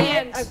get to the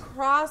end.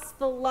 Across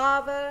the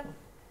lava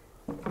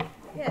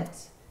pit.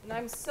 And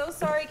I'm so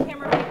sorry,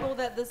 camera people,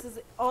 that this is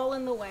all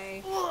in the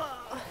way.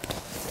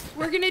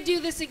 We're gonna do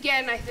this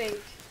again, I think,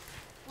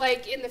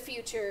 like in the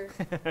future.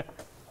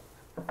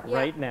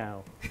 Right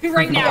now.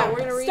 Right now, Yeah, we're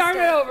gonna start it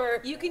restart.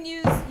 over. You can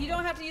use. You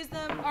don't have to use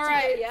them. All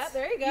right. Yeah,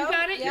 there you go. You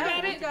got it, you Yeah,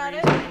 got it. You got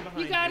it.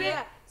 You got it.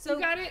 Yeah. So You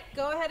got it.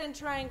 Go ahead and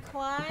try and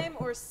climb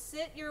or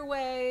sit your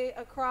way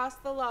across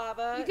the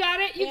lava. You got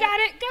it. You Yeah. got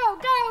it. Go,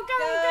 go,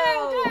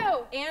 go, go,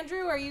 go.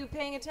 Andrew, are you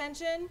paying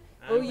attention?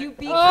 I'm Oh, you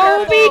be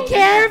Oh, careful. be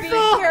careful. You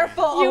be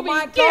careful. You Oh be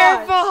my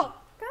careful. gosh.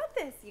 Got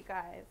this, you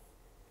guys.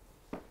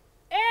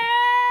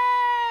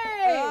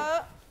 Hey!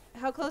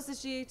 How close is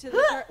she to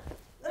the car?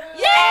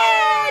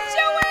 Yeah!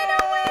 Joanna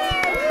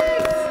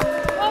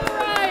wins! All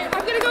right,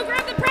 I'm gonna go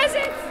grab the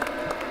presents.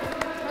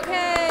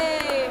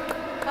 Okay.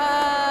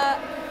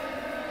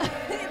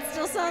 It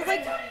still sounds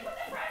like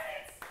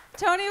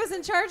Tony was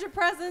in charge of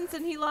presents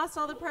and he lost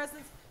all the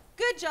presents.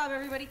 Good job,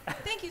 everybody.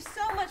 Thank you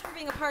so much for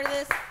being a part of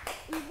this.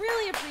 We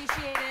really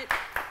appreciate it.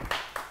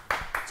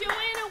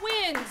 Joanna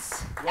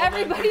wins. Well done,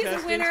 Everybody's a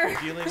contestants, winner.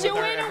 for dealing with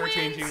Joanna our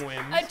ever-changing wins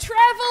whims. a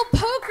travel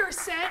poker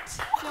set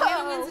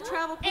Joanna wins a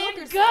travel poker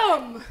and set.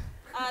 gum.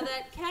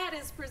 That Kat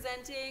is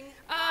presenting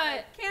Uh,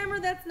 camera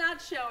that's not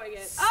showing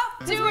it. Oh,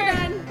 we're Stuart.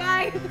 done.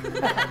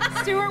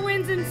 Bye. Stuart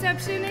wins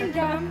Inception and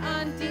gum.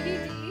 On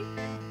DVD.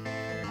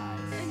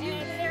 And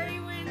Harry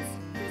wins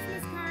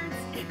Christmas cards.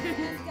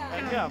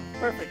 Yeah,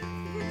 perfect.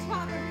 Good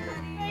job,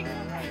 everybody. Thanks.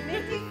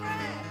 Make it